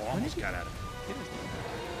 Oh, almost got out of it.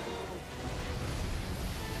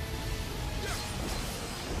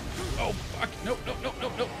 Oh, fuck. Nope.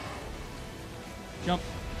 Jump.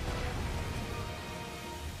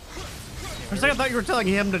 second, I thought you were telling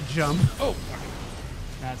him to jump. Oh, fuck.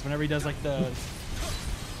 That's whenever he does like the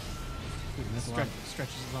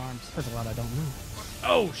stretches his arms. There's a lot I don't know.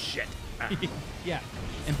 Oh, shit. Ah. Yeah,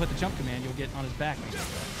 and put the jump command. You'll get on his back.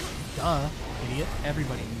 Duh, idiot.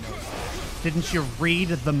 Everybody knows that. Didn't you read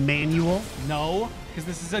the manual? No, because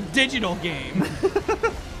this is a digital game.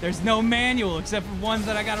 There's no manual except for ones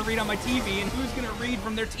that I gotta read on my TV, and who's gonna read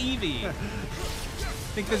from their TV?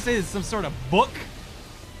 Think this is some sort of book?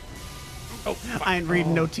 Oh, fuck. I ain't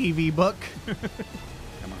reading no TV book. Come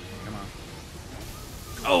on, come on.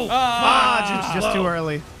 Oh, Ah, just too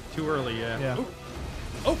early. too early, yeah. Yeah.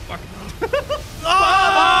 Oh, fuck.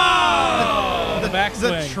 Oh! The The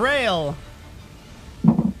backswing. trail.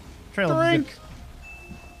 Trail of Drink. Vic.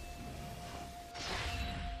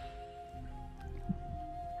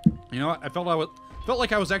 You know what? I felt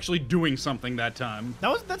like I was actually doing something that time.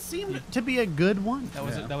 That seemed to be a good one. That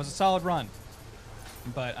was Yeah. that was a solid run,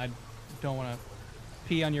 but I don't want to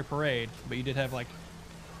pee on your parade. But you did have like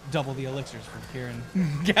double the elixirs for Kieran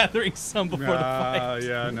gathering some before the fight.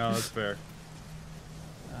 Yeah, no, that's fair.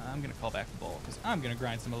 I'm gonna call back the bowl because I'm gonna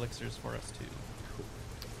grind some elixirs for us too.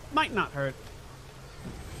 Might not hurt.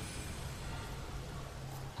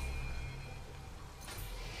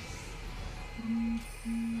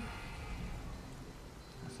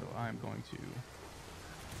 So I'm going to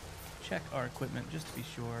check our equipment just to be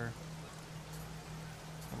sure.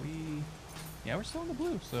 Are we? Yeah, we're still in the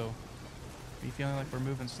blue. So are you feeling like we're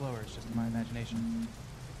moving slower? It's just my imagination.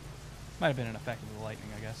 Might have been an effect of the lightning,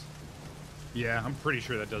 I guess. Yeah, I'm pretty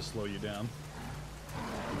sure that does slow you down.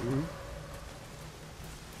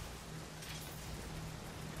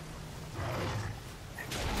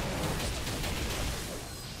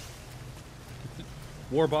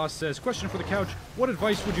 War Boss says, question for the couch. What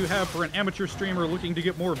advice would you have for an amateur streamer looking to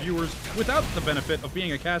get more viewers without the benefit of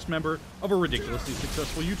being a cast member of a ridiculously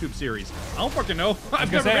successful YouTube series? I don't fucking know.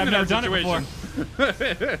 I've never been in that done situation. it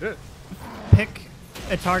before. Pick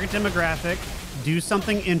a target demographic. Do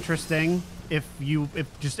something interesting. If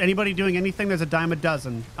just anybody doing anything, there's a dime a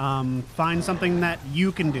dozen. Find something that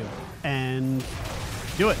you can do and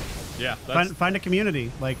do it. Yeah, that's, Find a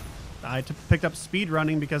community. Like I picked up speed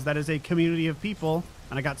running because that is a community of people,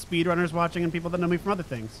 and I got speedrunners watching and people that know me from other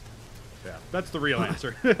things. yeah, that's the real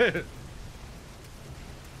answer.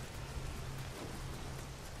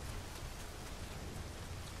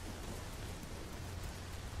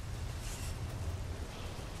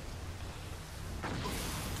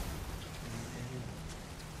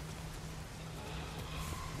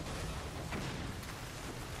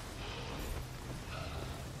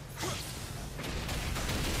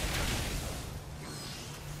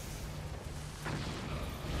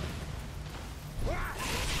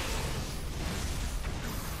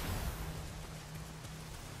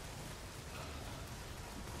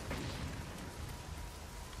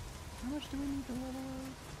 How much do we need to level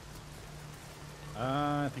up?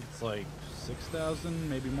 I think it's like 6,000,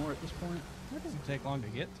 maybe more at this point. That doesn't take long to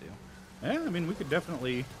get to. Yeah, I mean, we could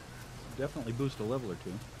definitely boost a level or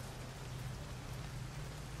two.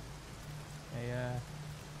 Hey,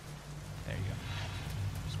 there you go.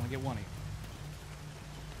 Just want to get one of you.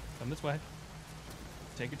 Come this way.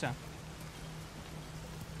 Take your time.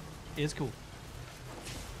 Is cool.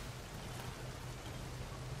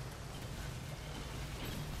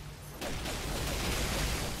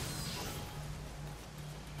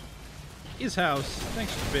 His house.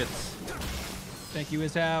 Thanks for the bits. Thank you,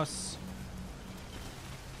 his house.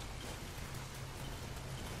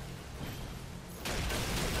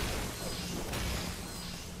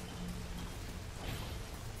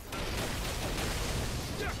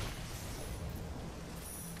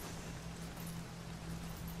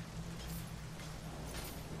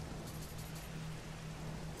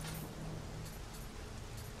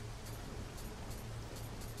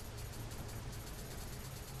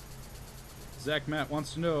 Zach Matt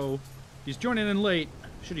wants to know, he's joining in late.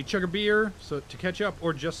 Should he chug a beer to catch up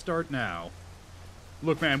or just start now?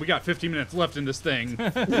 Look, man, we got 15 minutes left in this thing.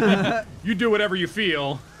 You do whatever you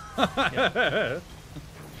feel. Heard that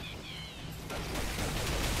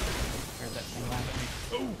thing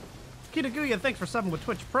laugh at me. Kitaguya, thanks for subbing with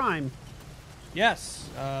Twitch Prime. Yes,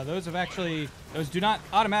 those do not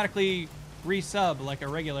automatically resub like a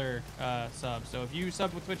regular sub. So if you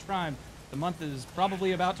subbed with Twitch Prime, the month is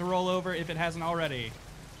probably about to roll over if it hasn't already.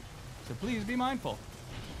 So please be mindful.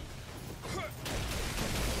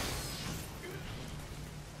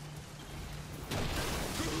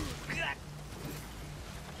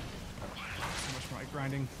 So much for my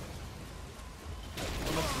grinding.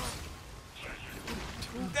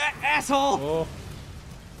 That asshole! Oh,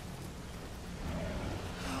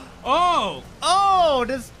 Oh! Oh,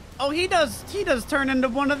 does Oh, he does turn into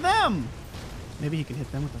one of them. Maybe he can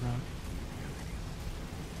hit them with the rock.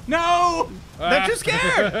 No! They're too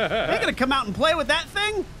scared. They're gonna come out and play with that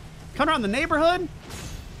thing? Come around the neighborhood?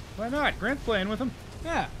 Why not? Grant's playing with him.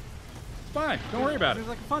 Yeah. It's fine. Don't worry about it. Seems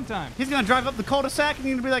like a fun time. He's gonna drive up the cul-de-sac and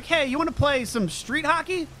you're gonna be like, hey, you wanna play some street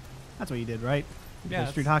hockey? That's what you did, right? You Yeah.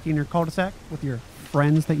 play street hockey in your cul-de-sac with your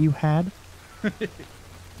friends that you had?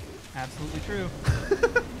 Absolutely true.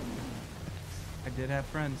 I did have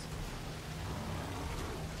friends.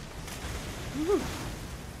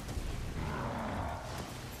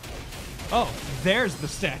 Oh, there's the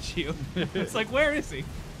statue. It's like, where is he?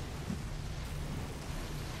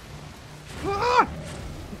 All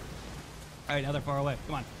right, now they're far away.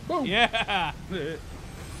 Come on. Boom. Yeah.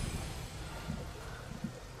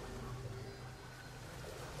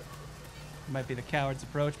 Might be the coward's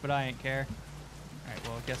approach, but I ain't care. All right,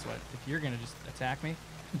 well, guess what? If you're gonna just attack me,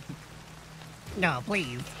 No,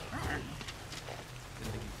 please. then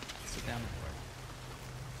sit down before.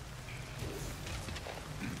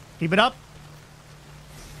 Keep it up.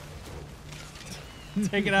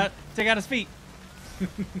 Take it out. Take out his feet.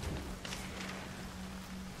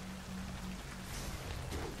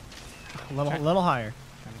 A little higher.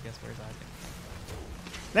 Trying to guess where his eyes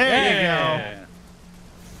are. There you go. Yeah.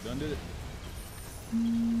 Done did it.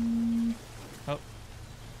 Oh.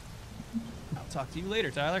 I'll talk to you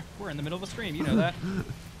later, Tyler. We're in the middle of a stream. You know that.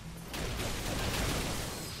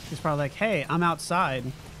 He's probably like, hey, I'm outside.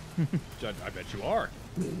 I bet you are.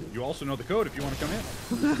 You also know the code if you want to come in.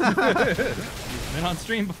 Been on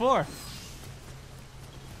stream before.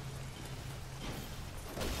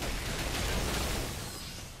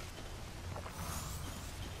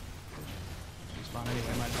 Respawn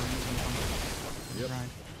anyway. Might as well use them on the Yep. grind.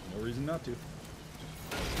 No reason not to.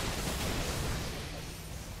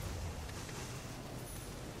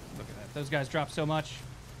 Look at that. Those guys drop so much.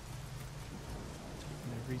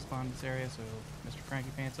 I'm gonna respawn this area, so Mr. Cranky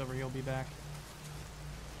Pants over here will be back.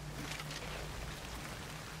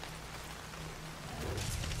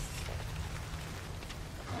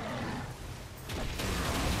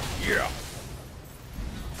 Yeah.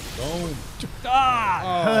 Boom.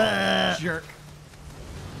 Ah! Jerk.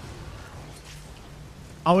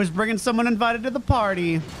 Always bringing someone invited to the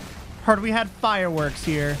party. Heard we had fireworks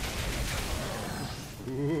here.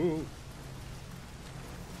 Ooh.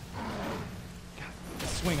 The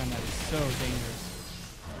swing on that is so dangerous.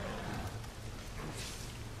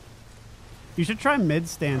 You should try mid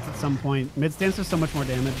stance at some point. Mid stance does so much more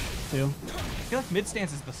damage too. I feel like mid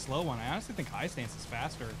stance is the slow one. I honestly think high stance is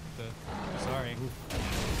faster. Sorry.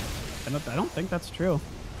 I don't think that's true.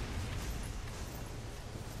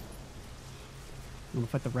 You want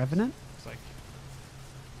to fight the Revenant? Looks like.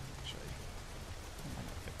 Actually, I might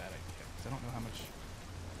not get that idea because I don't know how much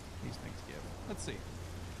these things give. Let's see.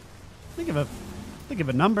 Think of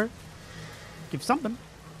a number. Give something.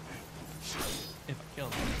 If I kill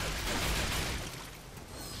them.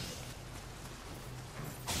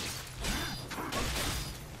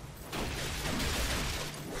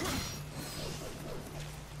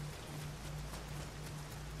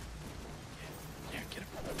 Yeah, get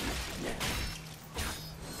him.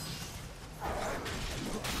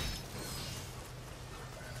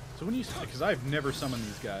 So when you, because I've never summoned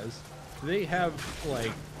these guys, do they have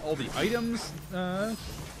like all the items that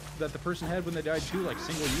the person had when they died too, like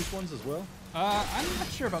single-use ones as well? I'm not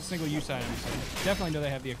sure about single-use items. Definitely know they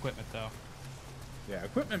have the equipment though. Yeah,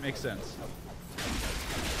 equipment makes sense.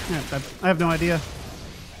 Yeah, I have no idea.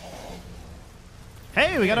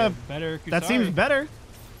 Hey, we got a. better. That seems Kusari. better.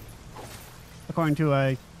 According to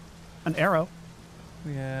an arrow.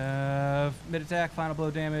 We have mid attack, final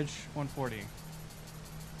blow damage, 140.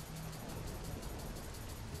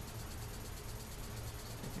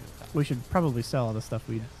 We should probably sell all the stuff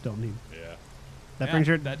we don't need. Yeah. That Yeah, brings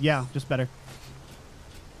your. that's- Yeah, just better.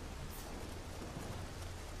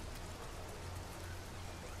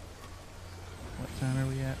 What time are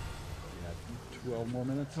we at? Yeah, 12 more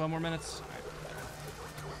minutes. 12 more minutes. All right.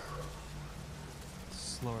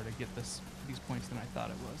 Slower to get these points than I thought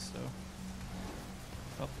it was. So.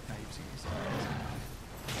 Oh, now you've seen these.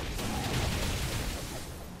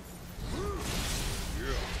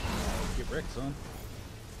 Yeah. Get wrecked, son.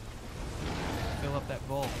 Fill up that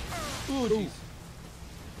bowl. Ooh, jeez.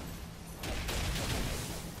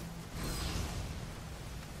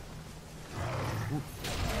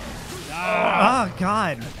 Oh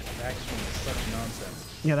God. Backstream is such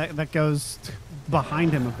nonsense. Yeah, that goes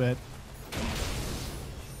behind him a bit.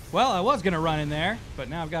 Well, I was gonna run in there, but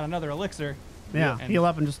now I've got another elixir. Yeah, And- heal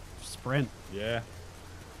up and just sprint. Yeah.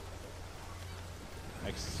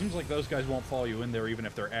 Like, seems like those guys won't follow you in there even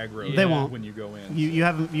if they're aggro. They won't. When you go in. You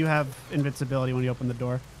have invincibility when you open the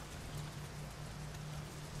door.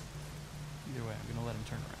 Either way, I'm gonna let him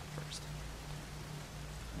turn around first.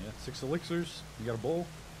 Yeah, 6 elixirs. You got a bowl.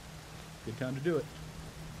 Good time to do it.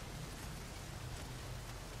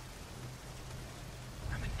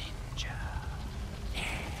 I'm a ninja.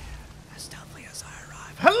 As stealthily as I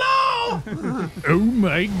arrive. Hello! Oh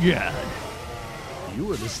my god. You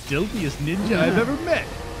are the stealthiest ninja I've ever met.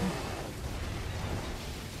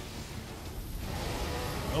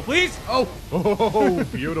 Oh, please! Oh,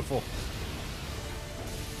 beautiful.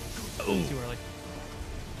 Too early.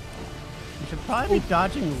 You should probably be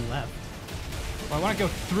dodging left. Well, I want to go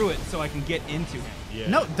through it so I can get into him. Yeah.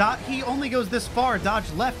 No, he only goes this far. Dodge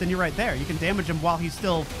left, and you're right there. You can damage him while he's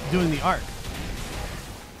still doing the arc.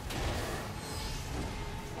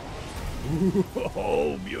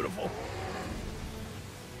 Oh, beautiful.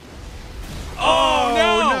 Oh,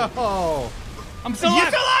 no! No! I'm still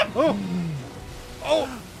alive! Oh! Oh!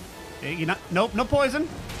 Nope, no poison.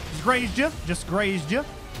 Just grazed you. Just grazed you.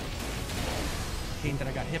 Hate that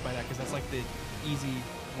I got hit by that because that's like the easy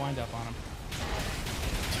wind up on him.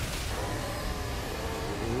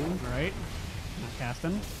 All right. Not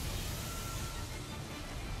casting.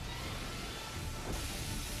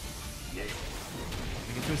 Get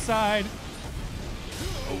to his side.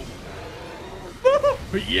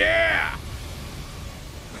 Yeah!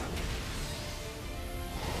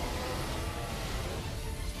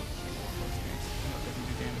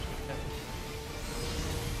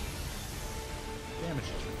 Damage.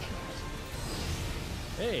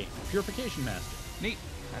 Hey, Purification Master. Neat.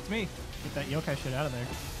 That's me. Get that yokai shit out of there.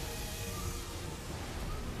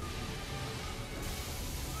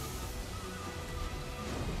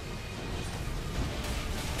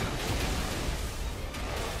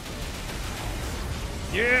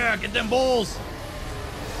 Yeah, get them bowls!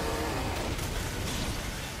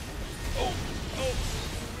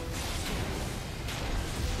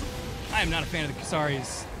 I am not a fan of the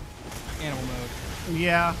Kasari's animal mode.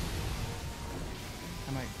 Yeah.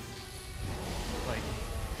 I might, like,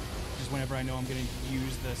 just whenever I know I'm going to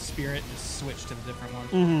use the spirit, just switch to the different one.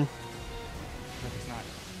 Mm-hmm. But it's not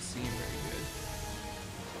seem very good.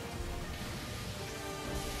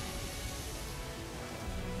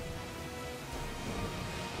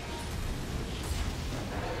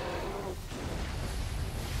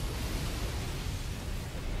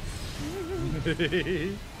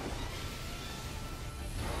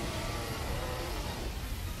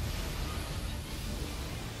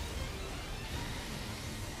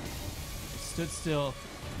 Stood still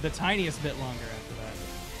the tiniest bit longer after that.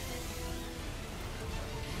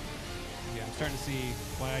 Yeah, I'm starting to see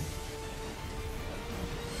why I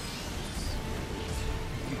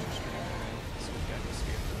future stream so we've got to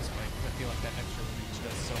scared for this fight. I feel like that extra reach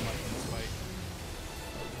does so much in this fight.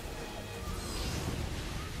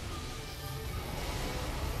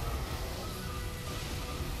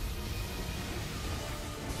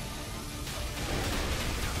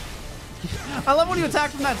 I love when you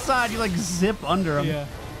attack from that side, you like zip under him. Yeah.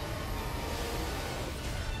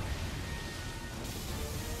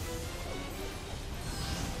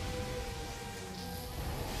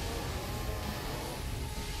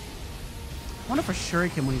 I wonder if a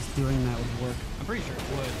shuriken when he's doing that would work. I'm pretty sure it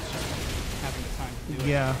would, just having the time to do it.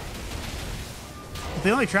 Yeah. But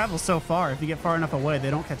they only travel so far. If you get far enough away,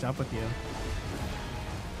 they don't catch up with you.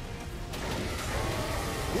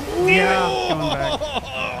 Yeah, coming back.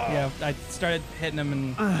 Yeah, I started hitting him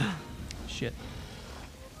and shit.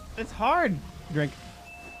 It's hard. Drink.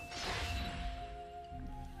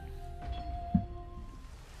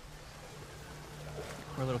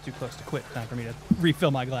 We're a little too close to quit. Time for me to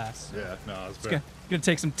refill my glass. Yeah, no, it's It's gonna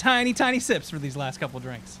take some tiny, tiny sips for these last couple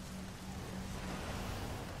drinks.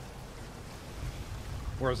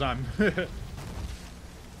 Whereas I'm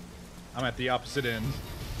I'm at the opposite end.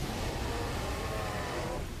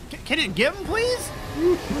 Can it give him, please?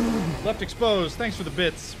 Left exposed. Thanks for the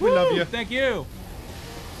bits. We love you. Thank you.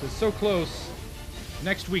 So close.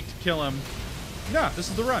 Next week to kill him. No, this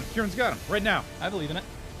is the run. Kieran's got him right now. I believe in it.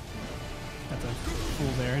 That's a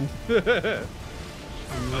fool's errand.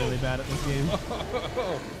 I'm really bad at this game.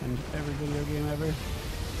 And every video game ever.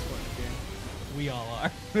 We all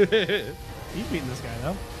are. You've beaten this guy,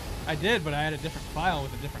 though. I did, but I had a different file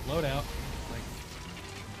with a different loadout. Like,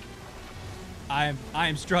 I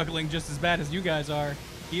am struggling just as bad as you guys are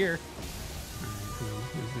here.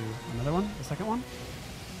 Let's do another one? The second one?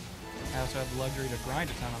 I also have the luxury to grind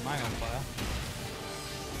a ton on my own file.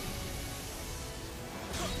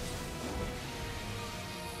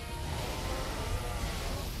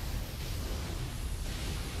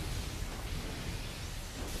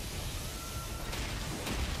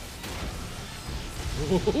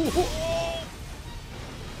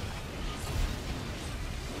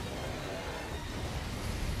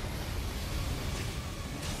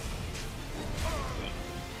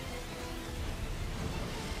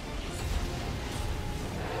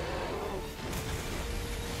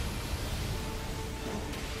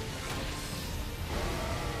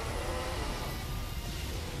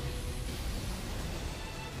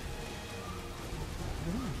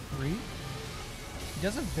 He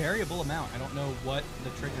does a variable amount. I don't know what the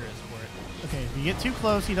trigger is for it. Okay, if you get too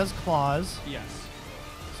close, he does claws. Yes.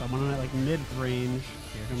 So I'm on like mid-range.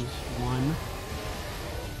 Here comes one.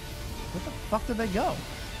 Where the fuck did they go?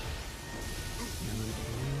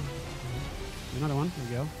 Another one. There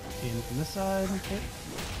we go. In from this side. Hit.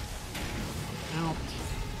 Out.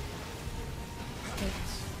 Hit.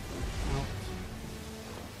 Out.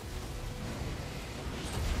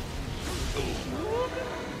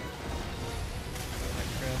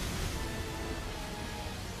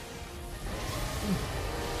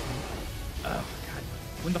 Oh, God.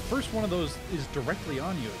 When the first one of those is directly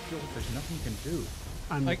on you, it feels like there's nothing you can do.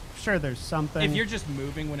 I'm Like, sure there's something. If you're just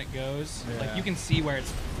moving when it goes, like Yeah. you can see where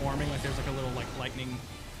it's forming. Like there's like a little like lightning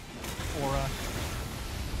aura.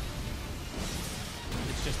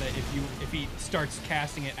 It's just that if he starts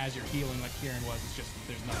casting it as you're healing, like Kieran was, it's just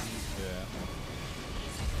there's nothing. Yeah.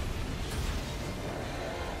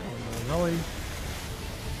 Rolly.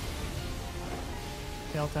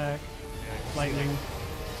 Tail attack. Lightning.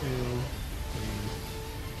 2, 3,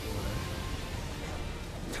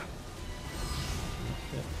 4.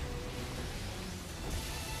 Hit.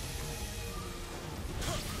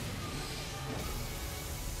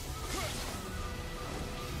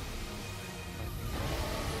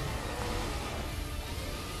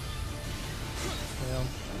 Tail.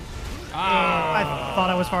 I thought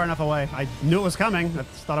I was far enough away. I knew it was coming. I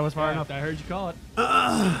just thought I was far enough. I heard you call it.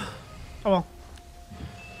 Oh well.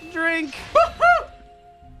 Drink.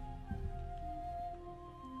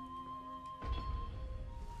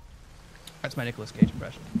 That's my Nicolas Cage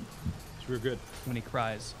impression It's real good. when he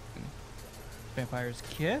cries. Vampire's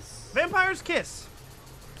Kiss. Vampire's Kiss.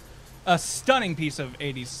 A stunning piece of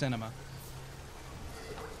 80s cinema.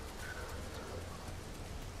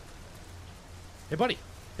 Hey, buddy.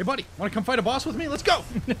 Hey, buddy. Want to come fight a boss with me? Let's go.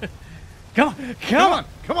 Come on, Come on.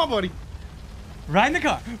 Come on, buddy. Ride in the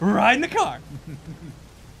car. Ride in the car.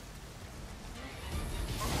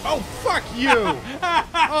 Oh, fuck you.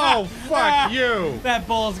 Oh, fuck you. That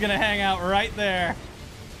bull's gonna hang out right there.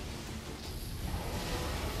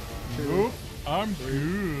 Nope. I'm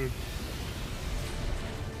good.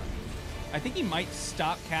 I think he might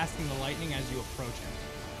stop casting the lightning as you approach him.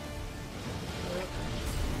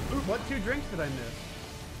 Ooh, what 2 drinks did I miss?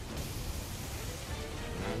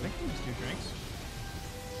 I think he missed 2 drinks.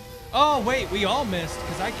 Oh wait, we all missed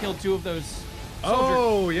because I killed 2 of those soldier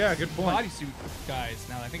Oh, yeah, good point. bodysuit guys.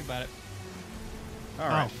 Now that I think about it. All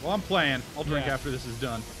right. Oh. Well, I'm playing. I'll drink Yeah. after this is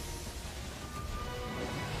done.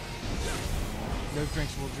 Those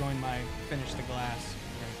drinks will join my finish the glass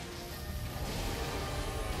drink.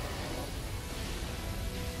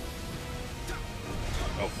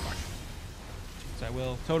 Oh, fuck. So I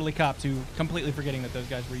will totally cop to completely forgetting that those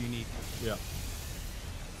guys were unique. Yeah.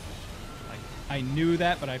 Like I knew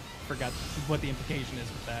that, but I forgot what the implication is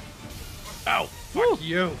with that. Oh, fuck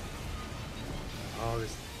you. Oh,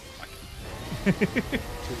 this. Fuck. 2,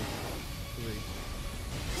 3.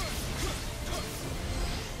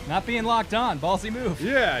 Not being locked on, ballsy move.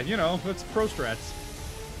 Yeah, you know, that's pro strats.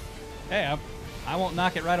 Hey, I won't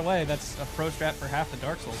knock it right away. That's a pro strat for half the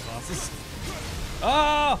Dark Souls bosses.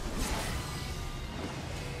 Oh!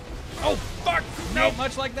 Oh, fuck. Not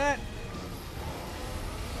much like that.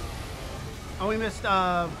 Oh, we missed.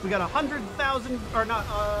 We got 100,000, or not?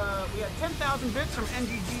 We had 10,000 bits from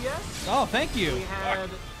NGGS. Oh, thank you. We had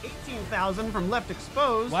 18,000 from Left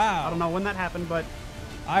Exposed. Wow. I don't know when that happened, but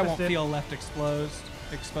I missed won't it. feel left exposed.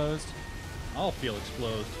 I'll feel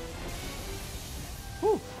exposed.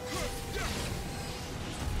 Whew.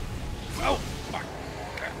 Oh, fuck.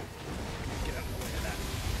 Get out of the way of that.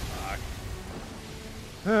 Fuck.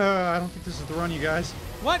 I don't think this is the run, you guys.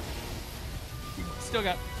 What? You still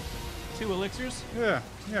got 2 elixirs? Yeah,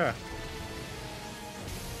 yeah.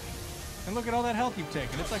 And look at all that health you've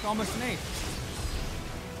taken. It's like almost an 8.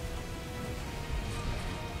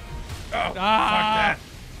 Oh, fuck Ah! that.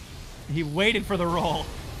 He waited for the roll.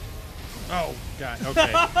 Oh, God,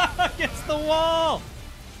 okay. Against the wall!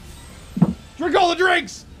 Drink all the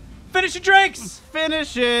drinks! Finish your drinks!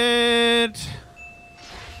 Finish it.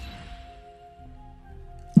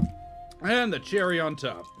 And the cherry on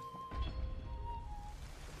top.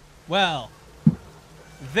 Well,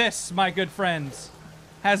 this, my good friends,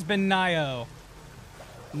 has been NIOH.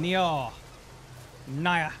 NIOH.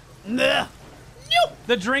 Nah.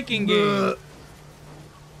 The drinking game.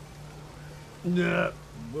 Nah.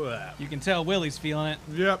 You can tell Willie's feeling it.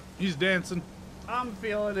 Yep, he's dancing. I'm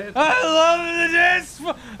feeling it. I love the dance.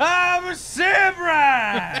 I'm a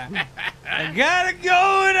samurai. I got it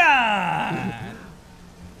going on.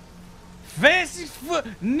 Fancy foot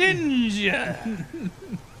ninja.